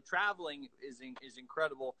major. So traveling is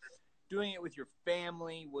incredible. Doing it with your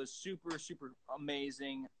family was super, super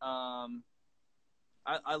amazing. I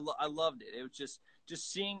loved it. It was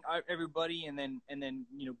just seeing everybody, and then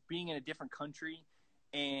being in a different country,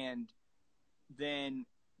 and then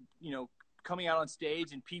coming out on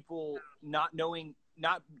stage and people not knowing,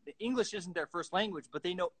 English isn't their first language, but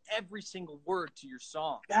they know every single word to your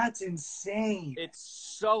song. That's insane. It's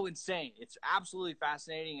so insane. It's absolutely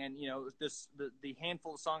fascinating. And the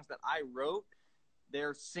handful of songs that I wrote,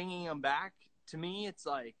 they're singing them back to me. It's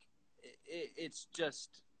like it's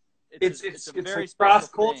like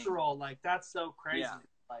cross-cultural. Like, that's so crazy. Yeah.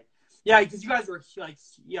 Like, yeah, because you guys were like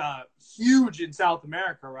huge in South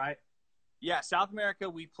America, right? Yeah, South America,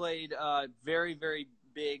 we played very, very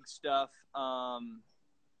big stuff.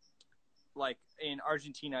 Like in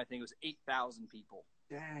Argentina, I think it was 8,000 people.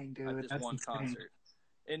 Dang, dude, at this that's one insane. concert.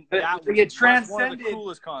 And But that it was transcended one of the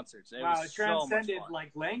coolest concerts. It was it transcended so much fun.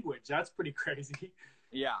 like language. That's pretty crazy.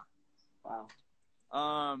 Yeah. Wow.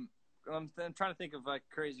 I'm trying to think of like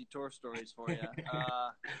crazy tour stories for you.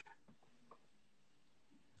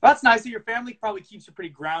 That's nice that your family probably keeps you pretty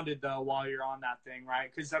grounded though while you're on that thing, right?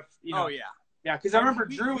 Because oh yeah. Yeah, because I remember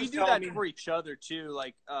Drew was we do telling that me for each other too.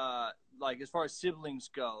 Like as far as siblings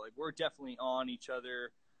go, like we're definitely on each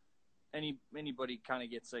other. Anybody kind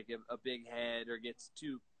of gets like a big head or gets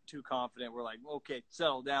too confident, we're like, okay,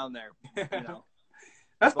 settle down there.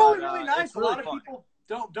 That's probably really nice. It's really a lot fun. of people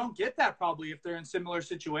don't get that probably if they're in similar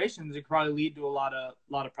situations. It could probably lead to a lot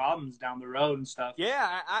of problems down the road and stuff.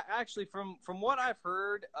 Yeah, I actually from what I've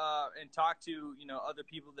heard and talked to other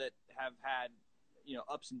people that have had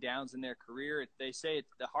ups and downs in their career, they say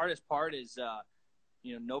the hardest part is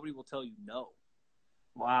nobody will tell you no.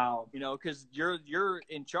 Wow. Because you're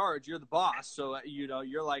in charge, you're the boss, so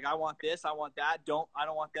you're like, I want this, I want that. I don't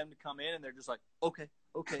want them to come in, and they're just like, okay.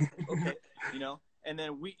 And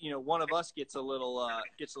then we, one of us gets a little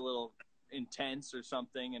intense or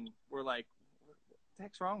something, and we're like, what the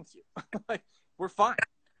heck's wrong with you? Like, we're fine.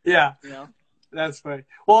 Yeah. That's funny.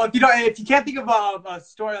 Well, if you can't think of a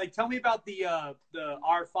story, like tell me about the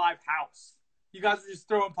R5 house. You guys were just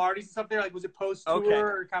throwing parties and stuff there. Like, was it post tour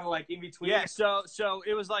or kind of like in between? Yeah. So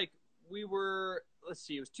it was like we were. Let's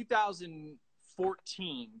see. It was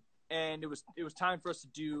 2014, and it was time for us to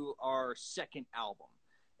do our second album.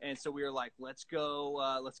 And so we were like, let's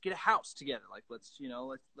go. Let's get a house together. Like, let's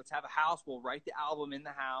have a house. We'll write the album in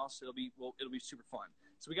the house. It'll be super fun.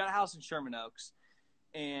 So we got a house in Sherman Oaks,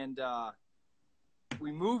 and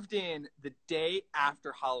we moved in the day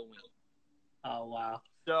after Halloween. Oh, wow.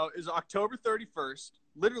 So it was October 31st.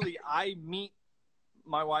 Literally, I meet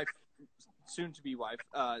my wife, soon-to-be wife,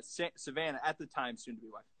 Savannah, at the time,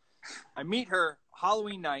 soon-to-be wife. I meet her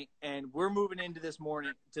Halloween night, and we're moving into this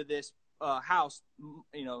house,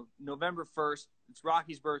 November 1st. It's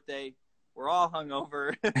Rocky's birthday. We're all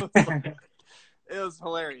hungover. It was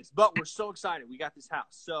hilarious. But we're so excited. We got this house.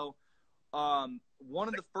 So one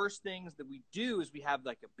of the first things that we do is we have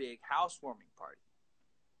like a big housewarming party.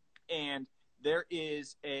 And there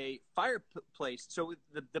is a fireplace. So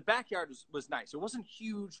the backyard was nice. It wasn't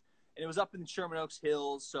huge, and it was up in the Sherman Oaks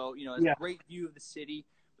Hills. So, it's a great view of the city.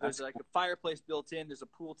 There's like a fireplace built in. There's a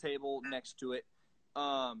pool table next to it.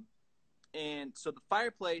 And so the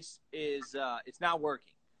fireplace is it's not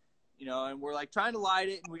working, and we're like trying to light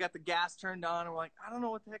it, and we got the gas turned on, and we're like, I don't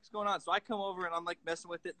know what the heck's going on. So I come over, and I'm like messing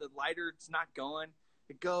with it. The lighter, it's not going.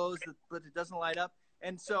 It goes, but it doesn't light up.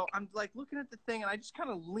 And so I'm like looking at the thing, and I just kind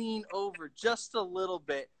of lean over just a little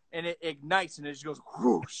bit, and it ignites, and it just goes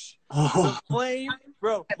whoosh. The flame,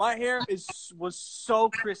 bro. My hair was so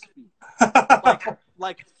crispy,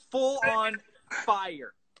 like full on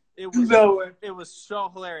fire. It was so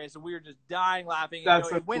hilarious, and we were just dying laughing.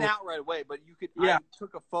 It went out right away, but you could. I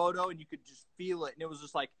took a photo, and you could just feel it, and it was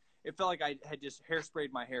just like. It felt like I had just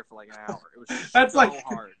hairsprayed my hair for like an hour. It was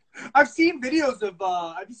hard. I've seen videos of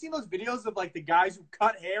have you seen those videos of like the guys who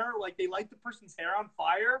cut hair? Like they light the person's hair on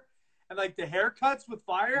fire and like the haircuts with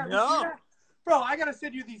fire? No. Bro, I gotta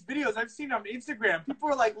send you these videos. I've seen on Instagram. People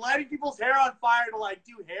are like lighting people's hair on fire to like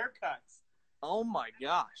do haircuts. Oh my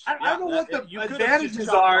gosh! I don't know what the you could have advantages just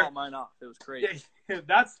chopped are. all mine off. It was crazy. Yeah,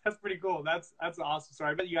 that's pretty cool. That's an awesome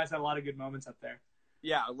story. I bet you guys had a lot of good moments up there.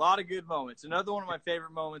 Yeah, a lot of good moments. Another one of my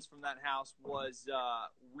favorite moments from that house was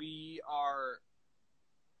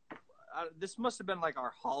this must have been like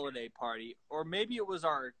our holiday party, or maybe it was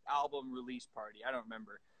our album release party. I don't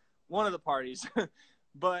remember. One of the parties.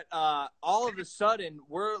 But all of a sudden,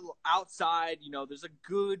 we're outside. You know, there's a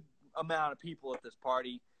good amount of people at this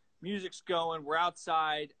party. Music's going. We're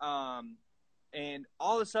outside. And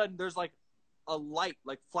all of a sudden, there's like a light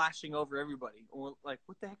like flashing over everybody. And we're like,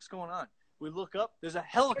 what the heck's going on? We look up. There's a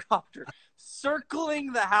helicopter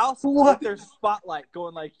circling the house with their spotlight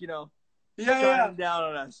going like, shining down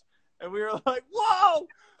on us. And we were like, whoa!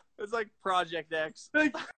 It's like Project X.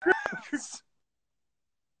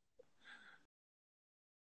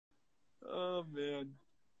 Oh, man.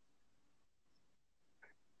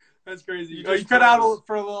 That's crazy. You cut out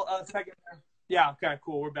for a little second there. Yeah, okay,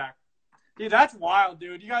 cool. We're back. Dude, that's wild,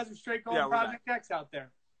 dude. You guys are straight going Project X out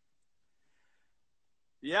there.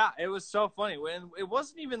 Yeah, it was so funny. It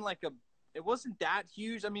wasn't even like it wasn't that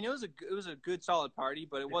huge. I mean, it was a good solid party,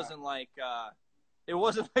 but it wasn't like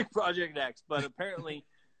Project X. But apparently,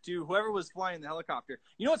 to whoever was flying the helicopter,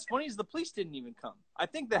 you know what's funny is the police didn't even come. I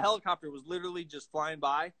think the helicopter was literally just flying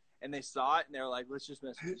by, and they saw it, and they were like, "Let's just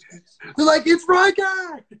mess with these guys." They're like, "It's my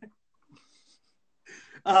guy."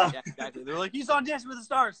 Yeah, exactly. They're like, "He's on Dancing with the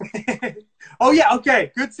Stars." Oh yeah,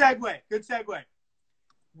 okay. Good segue.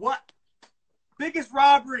 What? Biggest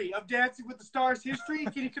robbery of Dancing with the Stars history?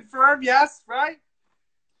 Can you confirm? Yes, right?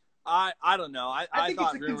 I don't know. I think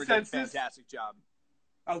thought it's a Rumor did a consensus. fantastic job.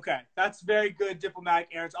 Okay, that's very good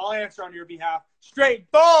diplomatic answers. I'll answer on your behalf. Straight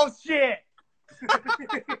bullshit.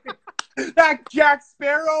 That Jack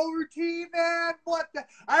Sparrow routine, man. What the?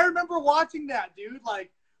 I remember watching that, dude.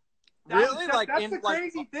 Like, really? That's the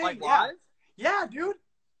crazy thing. Like live? Yeah, dude.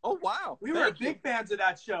 Oh wow. We were big fans of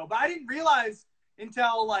that show, but I didn't realize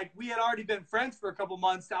until like we had already been friends for a couple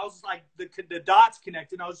months. I was like the dots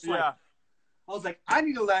connected. I was just like, I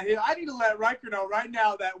need to let Riker know right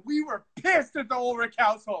now that we were pissed at the Ulrich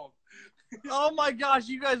household. Oh my gosh,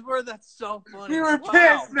 you guys were. That's so funny. We were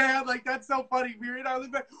pissed, man. Like, that's so funny. We were in our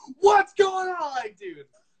living room. What's going on? Like, dude,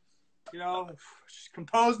 just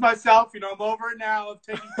compose myself. I'm over it now. I'm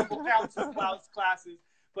taking a couple council classes.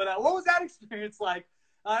 But what was that experience like?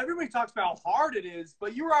 Everybody talks about how hard it is,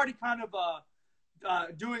 but you were already kind of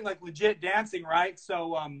doing like legit dancing, right?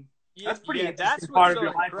 So that's pretty interesting part of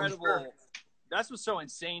your life. Sure. That's what's so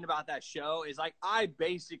insane about that show is like I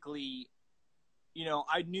basically,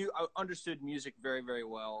 I understood music very, very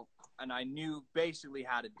well, and I knew basically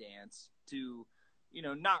how to dance to,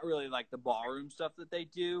 not really like the ballroom stuff that they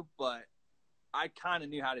do, but I kind of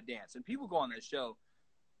knew how to dance. And people go on this show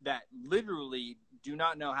that literally do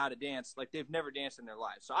not know how to dance, like they've never danced in their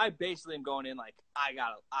lives. So I basically am going in like I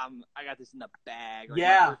got this in the bag. Like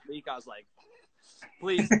yeah. My first week, I was like,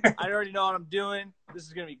 please, I already know what I'm doing. This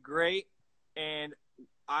is gonna be great. And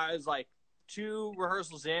I was like 2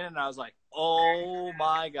 rehearsals in, and I was like, oh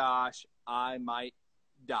my gosh, I might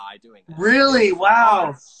die doing that. Really?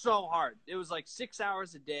 Wow. So hard. It was like 6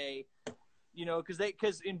 hours a day.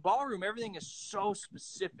 Because in ballroom everything is so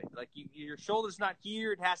specific. Like your shoulder's not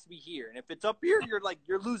here; it has to be here. And if it's up here,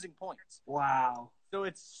 you're losing points. Wow. So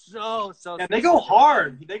it's so. Yeah, they go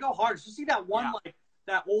hard. They go hard. You see that one like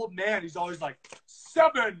that old man? He's always like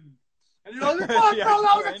 7, and you're like, "Fuck, that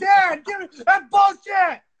was a 10. Give me that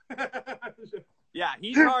bullshit." Yeah,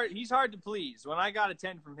 he's hard. He's hard to please. When I got a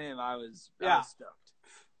 10 from him, I was stoked.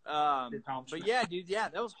 But yeah, dude,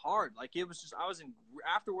 that was hard. Like it was just,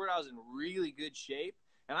 afterward I was in really good shape,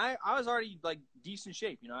 and I was already like decent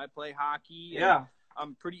shape. I play hockey. Yeah.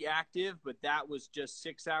 I'm pretty active, but that was just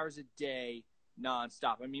 6 hours a day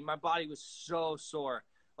nonstop. I mean, my body was so sore.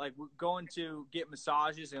 Like going to get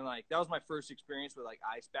massages, and like that was my first experience with like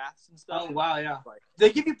ice baths and stuff. Oh wow, yeah. Like,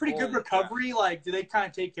 they give you pretty good recovery. Crap. Like, do they kind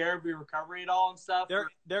of take care of your recovery at all and stuff? There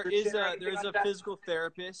is a physical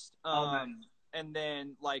therapist. And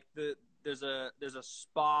then like there's a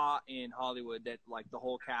spa in Hollywood that like the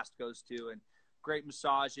whole cast goes to, and great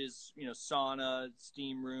massages, sauna,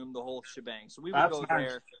 steam room, the whole shebang. So we would go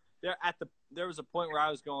there. There was a point where I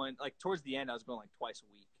was going like towards the end, I was going like twice a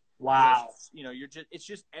week. Wow. It's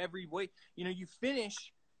just every week. You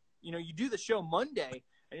finish, you do the show Monday,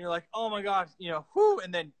 and you're like, oh my gosh, whoo,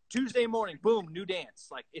 and then Tuesday morning, boom, new dance.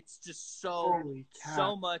 Like it's just so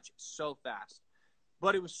much, so fast.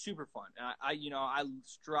 But it was super fun. I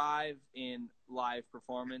strive in live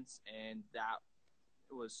performance, and that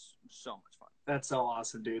was so much fun. That's so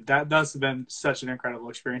awesome, dude. That must have been such an incredible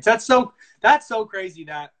experience. That's so crazy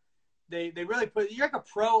that they really put you're like a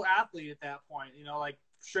pro athlete at that point. You know, like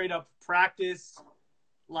straight up practice,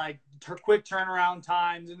 like quick turnaround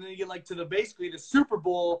times, and then you get like to the basically the Super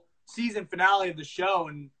Bowl season finale of the show.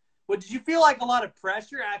 And what did you feel like a lot of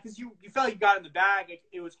pressure? Because you felt like you got in the bag. Like,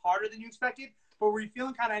 it was harder than you expected, but were you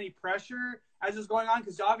feeling kind of any pressure as it was going on?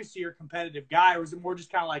 Because obviously you're a competitive guy, or was it more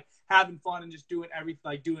just kind of like having fun and just doing everything,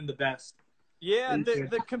 like doing the best? Yeah,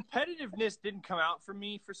 the competitiveness didn't come out for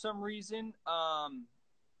me for some reason.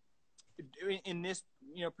 In this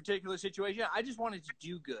particular situation, I just wanted to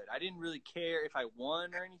do good. I didn't really care if I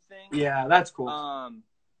won or anything. Yeah, that's cool.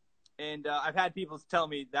 And I've had people tell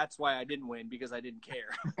me that's why I didn't win, because I didn't care.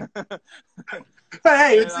 But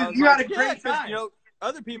hey, you like, had a great time.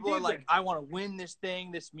 Other people are like, I want to win this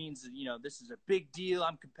thing. This means this is a big deal.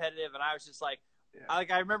 I'm competitive, and I was just like,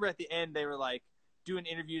 I remember at the end they were like doing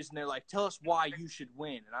interviews, and they're like, tell us why you should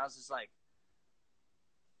win. And I was just like,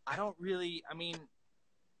 I don't really. I mean,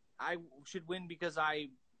 I should win because I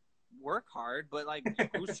work hard, but like,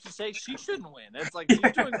 who's to say she shouldn't win? It's like, she's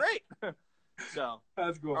doing great. So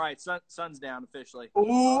that's cool. All right, sun's down officially.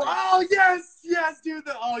 Ooh, oh yes, dude.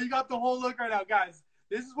 You got the whole look right now, guys.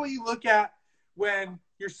 This is what you look at when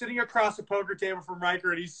you're sitting across a poker table from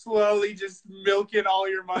Riker, and he's slowly just milking all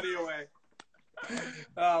your money away.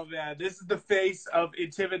 Oh man, this is the face of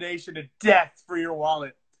intimidation and death for your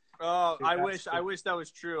wallet. Oh, I wish that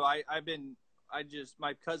was true.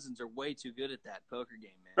 My cousins are way too good at that poker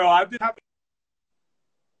game, man. Bro, I've been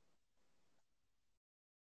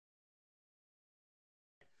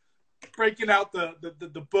breaking out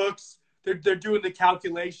the books. They're doing the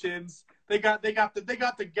calculations. They got the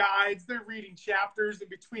guides. They're reading chapters in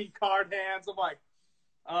between card hands. I'm like,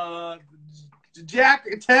 Jack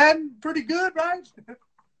 10, pretty good, right?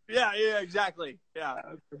 Yeah, exactly. Yeah,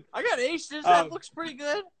 I got aces. That looks pretty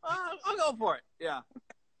good. I'll go for it. Yeah.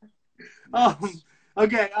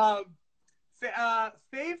 Okay.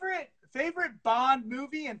 Favorite Bond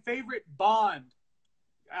movie and favorite Bond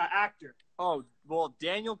actor. Oh, well,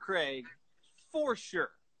 Daniel Craig, for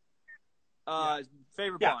sure.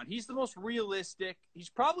 Favorite Bond. He's the most realistic. He's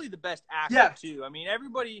probably the best actor too. I mean,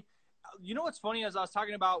 everybody. You know what's funny? As I was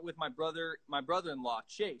talking about with my brother-in-law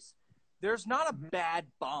Chase, there's not a bad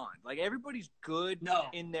Bond. Like, everybody's good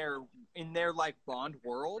in their like Bond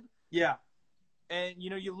world. Yeah. And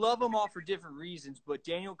you love them all for different reasons, but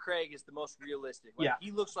Daniel Craig is the most realistic. Like, he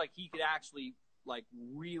looks like he could actually like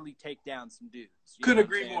really take down some dudes. Couldn't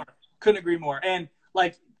agree more. And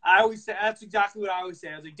like I always say, that's exactly what I always say.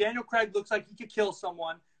 I was like, Daniel Craig looks like he could kill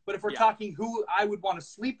someone, but if we're talking who I would want to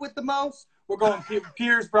sleep with the most, we're going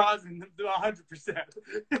Pierce Brosnan 100%.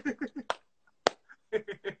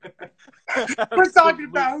 We're talking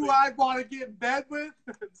about who I'd want to get in bed with.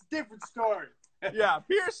 It's a different story. Yeah,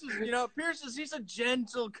 Pierce is he's a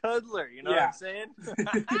gentle cuddler. You know what I'm saying?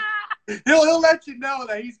 he'll let you know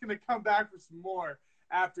that he's gonna come back for some more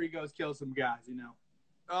after he goes kill some guys.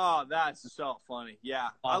 Oh, that's so funny. Yeah,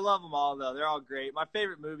 I love them all though. They're all great. My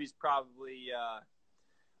favorite movie's probably,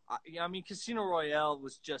 Casino Royale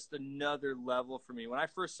was just another level for me. When I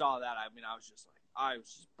first saw that, I was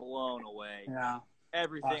just blown away. Yeah,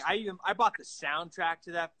 everything. Awesome. I bought the soundtrack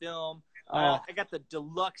to that film. I got the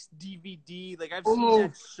deluxe DVD. Like, I've seen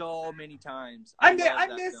that so many times. I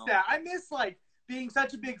miss that. I miss like being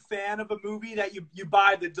such a big fan of a movie that you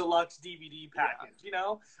buy the deluxe DVD package. They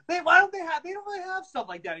don't really have stuff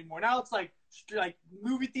like that anymore. Now it's like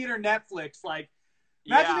movie theater Netflix. Like,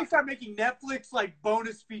 imagine they start making Netflix like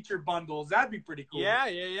bonus feature bundles. That'd be pretty cool.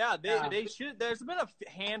 Yeah. They should. There's been a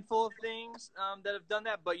handful of things that have done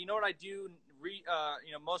that, but you know what I do?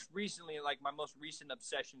 Most recently, like my most recent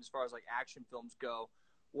obsession as far as like action films go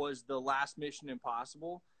was the last Mission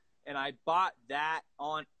Impossible, and I bought that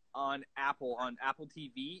on Apple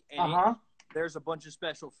TV, and there's a bunch of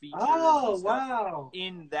special features. Oh, wow!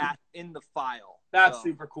 In the file. That's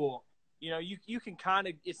super cool. You can kind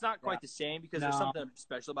of, it's not quite the same because there's something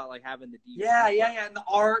special about like having the DVD. Yeah, and the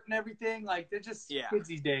art and everything. Like, they're just kids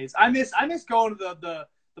these days. I miss going to the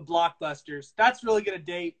Blockbusters. That's really gonna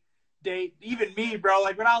date even me, bro.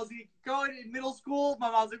 Like, when I was going in middle school, my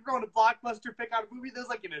mom was like, we're going to Blockbuster, pick out a movie. That was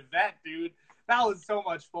like an event, dude. That was so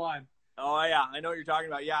much fun. Oh yeah, I know what you're talking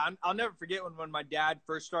about. Yeah, I'll never forget when my dad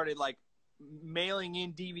first started like mailing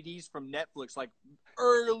in DVDs from Netflix, like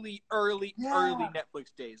early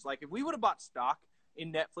Netflix days. Like, if we would have bought stock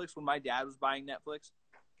in Netflix when my dad was buying Netflix,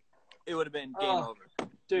 it would have been game over.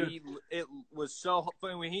 Dude, it was so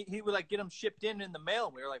funny when he would like get them shipped in the mail.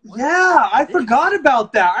 And we were like, what I forgot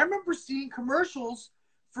about that. I remember seeing commercials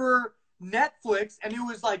for Netflix, and it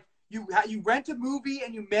was like you rent a movie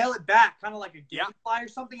and you mail it back, kind of like a Yeah. GameFly or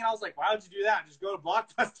something. And I was like, why would you do that? Just go to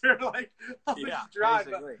Blockbuster, like, I'll Yeah, just drive.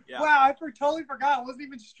 But, basically, yeah. wow, I totally forgot. It wasn't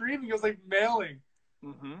even streaming. It was like mailing.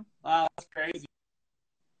 Mm-hmm. Wow, that's crazy.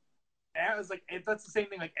 And it was like that's the same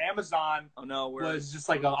thing. Like Amazon Oh no, was just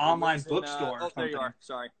like an online bookstore. Oh, there you are.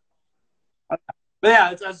 Sorry. But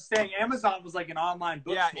yeah, I was saying Amazon was like an online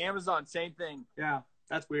bookstore. Yeah, Amazon, same thing. Yeah,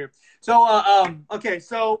 that's weird. So, okay,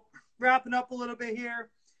 so wrapping up a little bit here.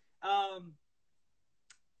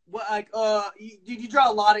 What you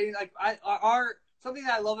draw a lot of like our something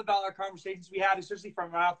that I love about our conversations we had, especially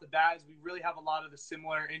from right off the bat, is we really have a lot of the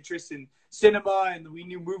similar interests in cinema, and we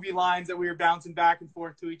knew movie lines that we were bouncing back and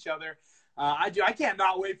forth to each other. I can't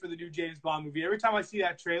not wait for the new James Bond movie. Every time I see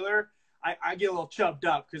that trailer, I get a little chubbed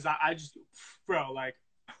up because I just, bro, like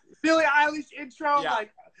Billie Eilish intro, Yeah.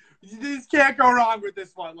 like you just can't go wrong with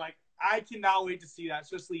this one. Like I cannot wait to see that,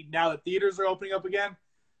 especially now that theaters are opening up again.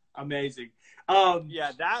 Amazing.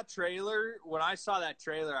 Yeah, that trailer, when I saw that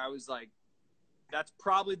trailer, I was like, that's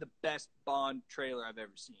probably the best Bond trailer I've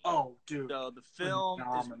ever seen. Oh, dude. So the film's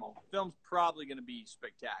probably going to be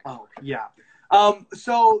spectacular. Oh, yeah.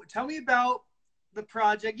 So tell me about the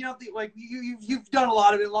project. You know, like you've done a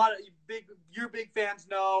lot of it. Your big fans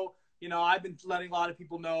know. You know, I've been letting a lot of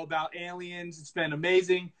people know about Aliens. It's been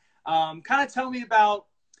amazing. Kind of tell me about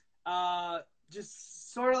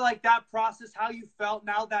just sort of like that process, how you felt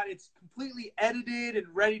now that it's completely edited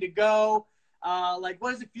and ready to go. Like,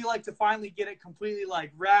 what does it feel like to finally get it completely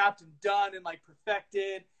like wrapped and done and like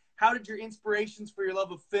perfected? How did your inspirations for your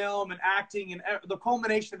love of film and acting and the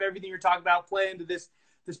culmination of everything you're talking about play into this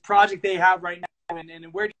project they have right now? And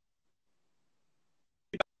where do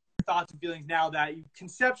you your thoughts and feelings now that you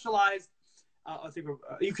conceptualized?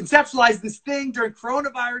 You conceptualized this thing during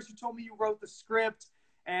coronavirus. You told me you wrote the script,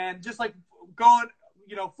 and just like going,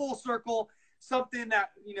 full circle, something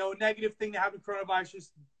that negative thing that happened coronavirus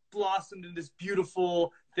just blossomed into this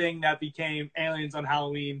beautiful thing that became Aliens on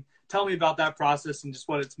Halloween. Tell me about that process and just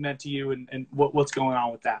what it's meant to you and what's going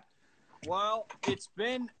on with that. Well, it's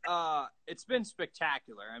been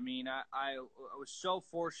spectacular. I mean, I was so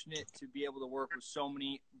fortunate to be able to work with so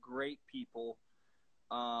many great people.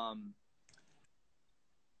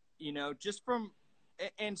 Just from,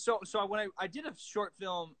 and so when I did a short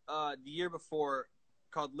film the year before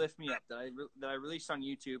called Lift Me Up that I released on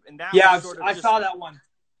YouTube, and that was sort of I saw that one.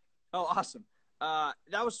 Oh, awesome.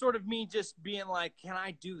 That was sort of me just being like, can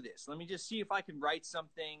I do this? Let me just see if I can write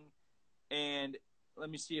something, and let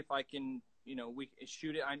me see if I can, we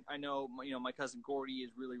shoot it. I know, my cousin Gordy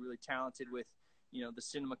is really, really talented with, the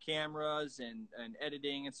cinema cameras and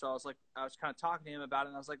editing. And so I was kind of talking to him about it,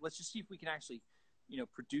 and I was like, let's just see if we can actually,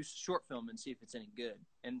 produce a short film and see if it's any good.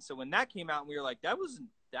 And so when that came out and we were like, that wasn't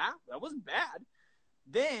bad.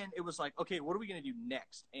 Then it was like, okay, what are we going to do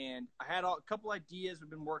next? And I had a couple ideas we've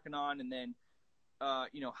been working on, and then,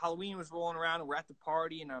 Halloween was rolling around, and we're at the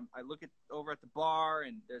party, and I look over at the bar,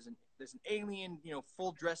 and there's an alien,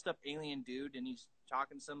 full dressed up alien dude, and he's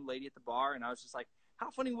talking to some lady at the bar, and I was just like, how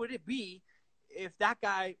funny would it be if that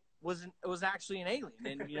guy was actually an alien,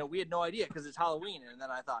 and we had no idea because it's Halloween, and then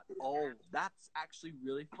I thought, oh, that's actually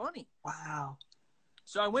really funny. Wow.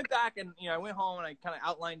 So I went back and, I went home and I kind of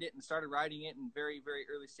outlined it and started writing it in very, very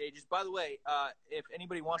early stages. By the way, if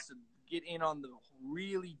anybody wants to get in on the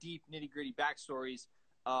really deep nitty-gritty backstories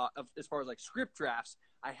as far as like script drafts,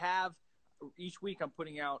 I have each week I'm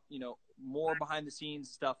putting out, more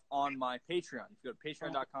behind-the-scenes stuff on my Patreon. If you go to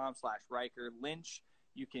patreon.com/Riker Lynch,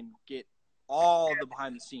 you can get all the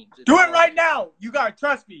behind-the-scenes. Do it right now. You got to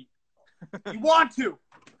trust me. You want to.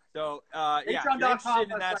 So yeah, if you're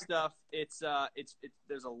interested in that stuff, it's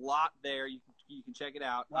there's a lot there. You can check it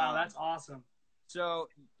out. Wow, that's awesome. So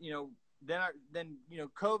then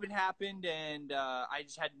COVID happened, and I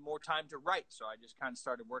just had more time to write. So I just kind of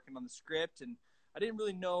started working on the script, and I didn't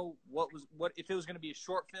really know what if it was going to be a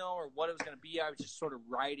short film or what it was going to be. I was just sort of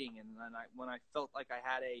writing, and then when I felt like I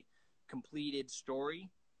had a completed story,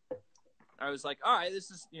 I was like, all right,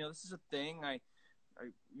 this is a thing. I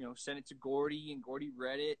sent it to Gordy, and Gordy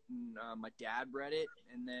read it, and my dad read it,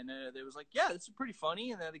 and then they was like, yeah, this is pretty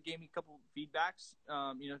funny, and then they gave me a couple feedbacks,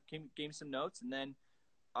 gave me some notes, and then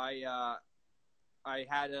I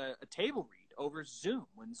had a table read over Zoom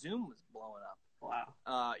when Zoom was blowing up.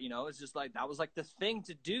 Wow. It's just like that was like the thing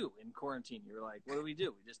to do in quarantine. You were like, what do? We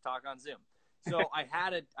just talk on Zoom. So I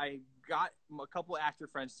got a couple actor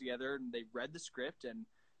friends together, and they read the script, and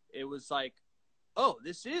it was like, oh,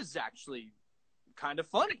 this is actually kind of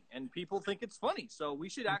funny, and people think it's funny, so we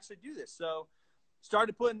should actually do this. So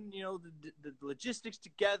started putting the logistics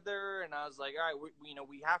together, and I was like, all right,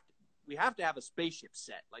 we have to have a spaceship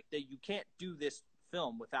set. Like you can't do this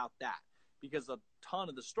film without that, because a ton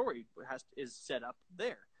of the story is set up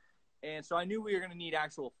there. And so I knew we were going to need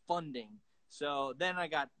actual funding. So then I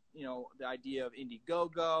got, the idea of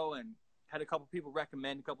Indiegogo, and had a couple people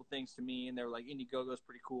recommend a couple things to me, and they were like, Indiegogo is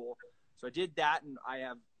pretty cool. So I did that, and I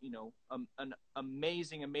have, an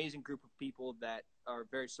amazing, amazing group of people that are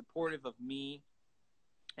very supportive of me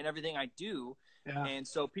and everything I do. Yeah. And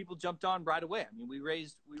so people jumped on right away. I mean, we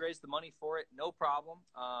raised the money for it, no problem.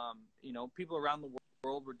 People around the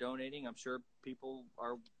world were donating. I'm sure people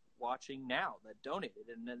are watching now that donated,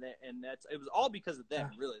 and it was all because of them,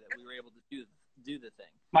 really, that we were able to do the thing.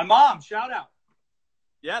 My mom, shout out.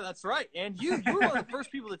 Yeah, that's right. And you were one of the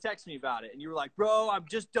first people to text me about it, and you were like, "Bro, I'm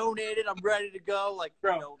just donated. I'm ready to go. Like,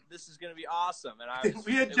 bro, this is gonna be awesome." And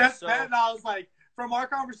we had just met, and I was like, from our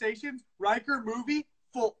conversations, Riker movie,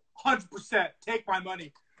 full 100%. Take my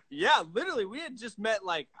money. Yeah, literally, we had just met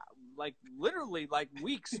like literally like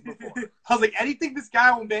weeks before. I was like, anything this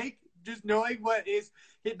guy will make, just knowing what is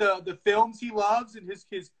the films he loves and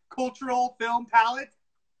his cultural film palette,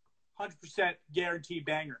 100% guaranteed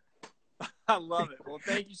banger. I love it. Well,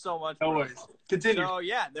 thank you so much. No worries. Continue. So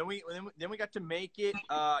yeah, then we got to make it.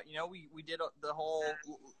 We did the whole.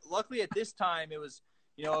 Luckily, at this time, it was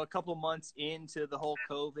a couple months into the whole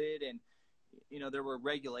COVID, and there were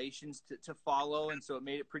regulations to follow, and so it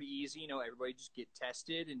made it pretty easy. Everybody just get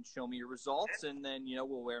tested and show me your results, and then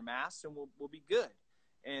we'll wear masks and we'll be good.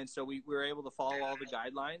 And so we were able to follow all the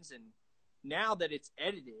guidelines, and now that it's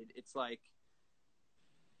edited, it's like.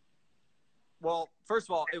 Well, first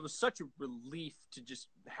of all, it was such a relief to just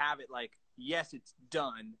have it like, yes, it's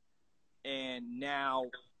done, and now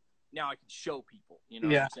I can show people, what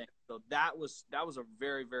I'm saying? So that was a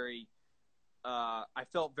very, very, I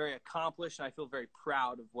felt very accomplished, and I feel very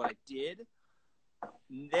proud of what I did.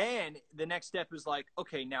 Then the next step is like,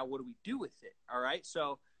 okay, now what do we do with it? All right.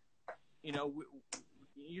 So,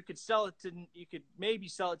 you could maybe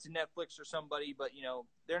sell it to Netflix or somebody, but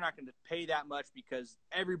they're not going to pay that much because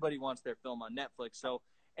everybody wants their film on Netflix. So,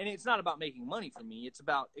 and it's not about making money for me. It's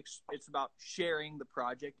about sharing the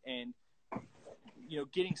project and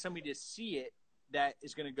getting somebody to see it that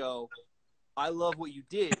is going to go, I love what you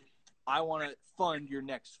did. I want to fund your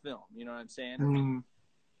next film. You know what I'm saying? Mm.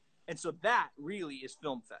 And so that really is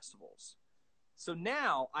film festivals. So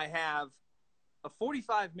now I have a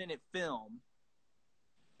 45-minute film.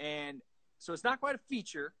 And so it's not quite a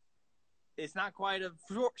feature. It's not quite a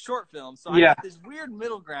short film. So I got this weird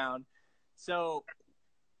middle ground. So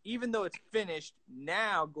even though it's finished,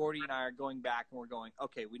 now Gordy and I are going back and we're going,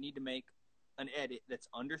 okay, we need to make an edit that's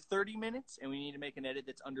under 30 minutes, and we need to make an edit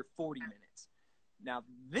that's under 40 minutes. Now,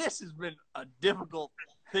 this has been a difficult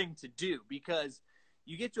thing to do because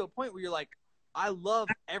you get to a point where you're like, I love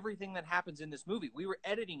everything that happens in this movie. We were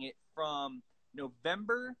editing it from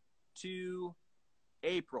November to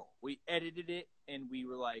April. We edited it, and we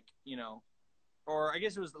were like, or I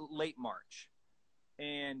guess it was late March,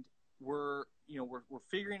 and we're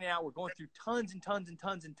figuring it out. We're going through tons and tons and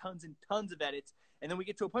tons and tons and tons of edits, and then we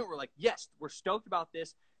get to a point where we're like, yes, we're stoked about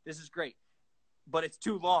this. This is great, but it's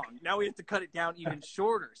too long. Now we have to cut it down even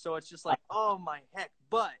shorter. So it's just like, oh my heck.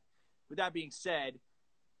 But with that being said,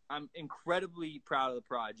 I'm incredibly proud of the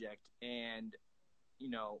project, and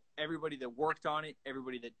everybody that worked on it,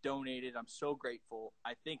 everybody that donated, I'm so grateful.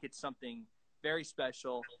 I think it's something very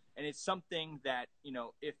special, and it's something that,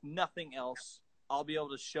 if nothing else, I'll be able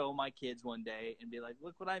to show my kids one day and be like,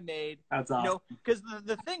 look what I made. That's awesome. Because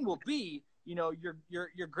the thing will be,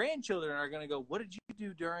 your grandchildren are going to go, what did you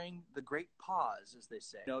do during the great pause, as they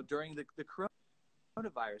say, during the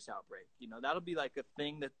coronavirus outbreak? That'll be like a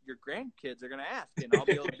thing that your grandkids are going to ask, and I'll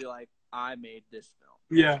be able to be like, I made this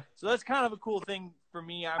film. Yeah. So that's kind of a cool thing for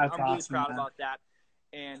me. I'm really awesome, proud man. about that.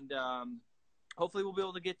 And hopefully we'll be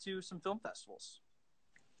able to get to some film festivals.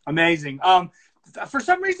 Amazing. For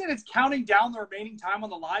some reason, it's counting down the remaining time on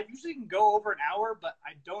the live. Usually it can go over an hour, but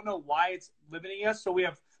I don't know why it's limiting us. So we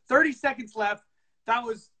have 30 seconds left. That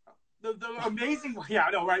was the amazing. Yeah,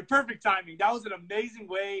 I know, right? Perfect timing. That was an amazing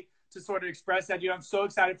way to sort of express that. I'm so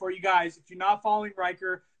excited for you guys. If you're not following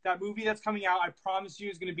Riker, that movie that's coming out, I promise you,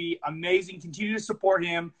 is going to be amazing. Continue to support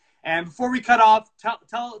him. And before we cut off, tell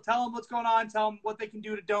them what's going on. Tell them what they can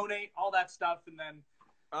do to donate, all that stuff, and then.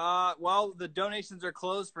 Well, the donations are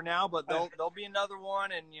closed for now, but there'll be another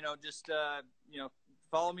one, and just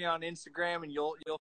follow me on Instagram, and you'll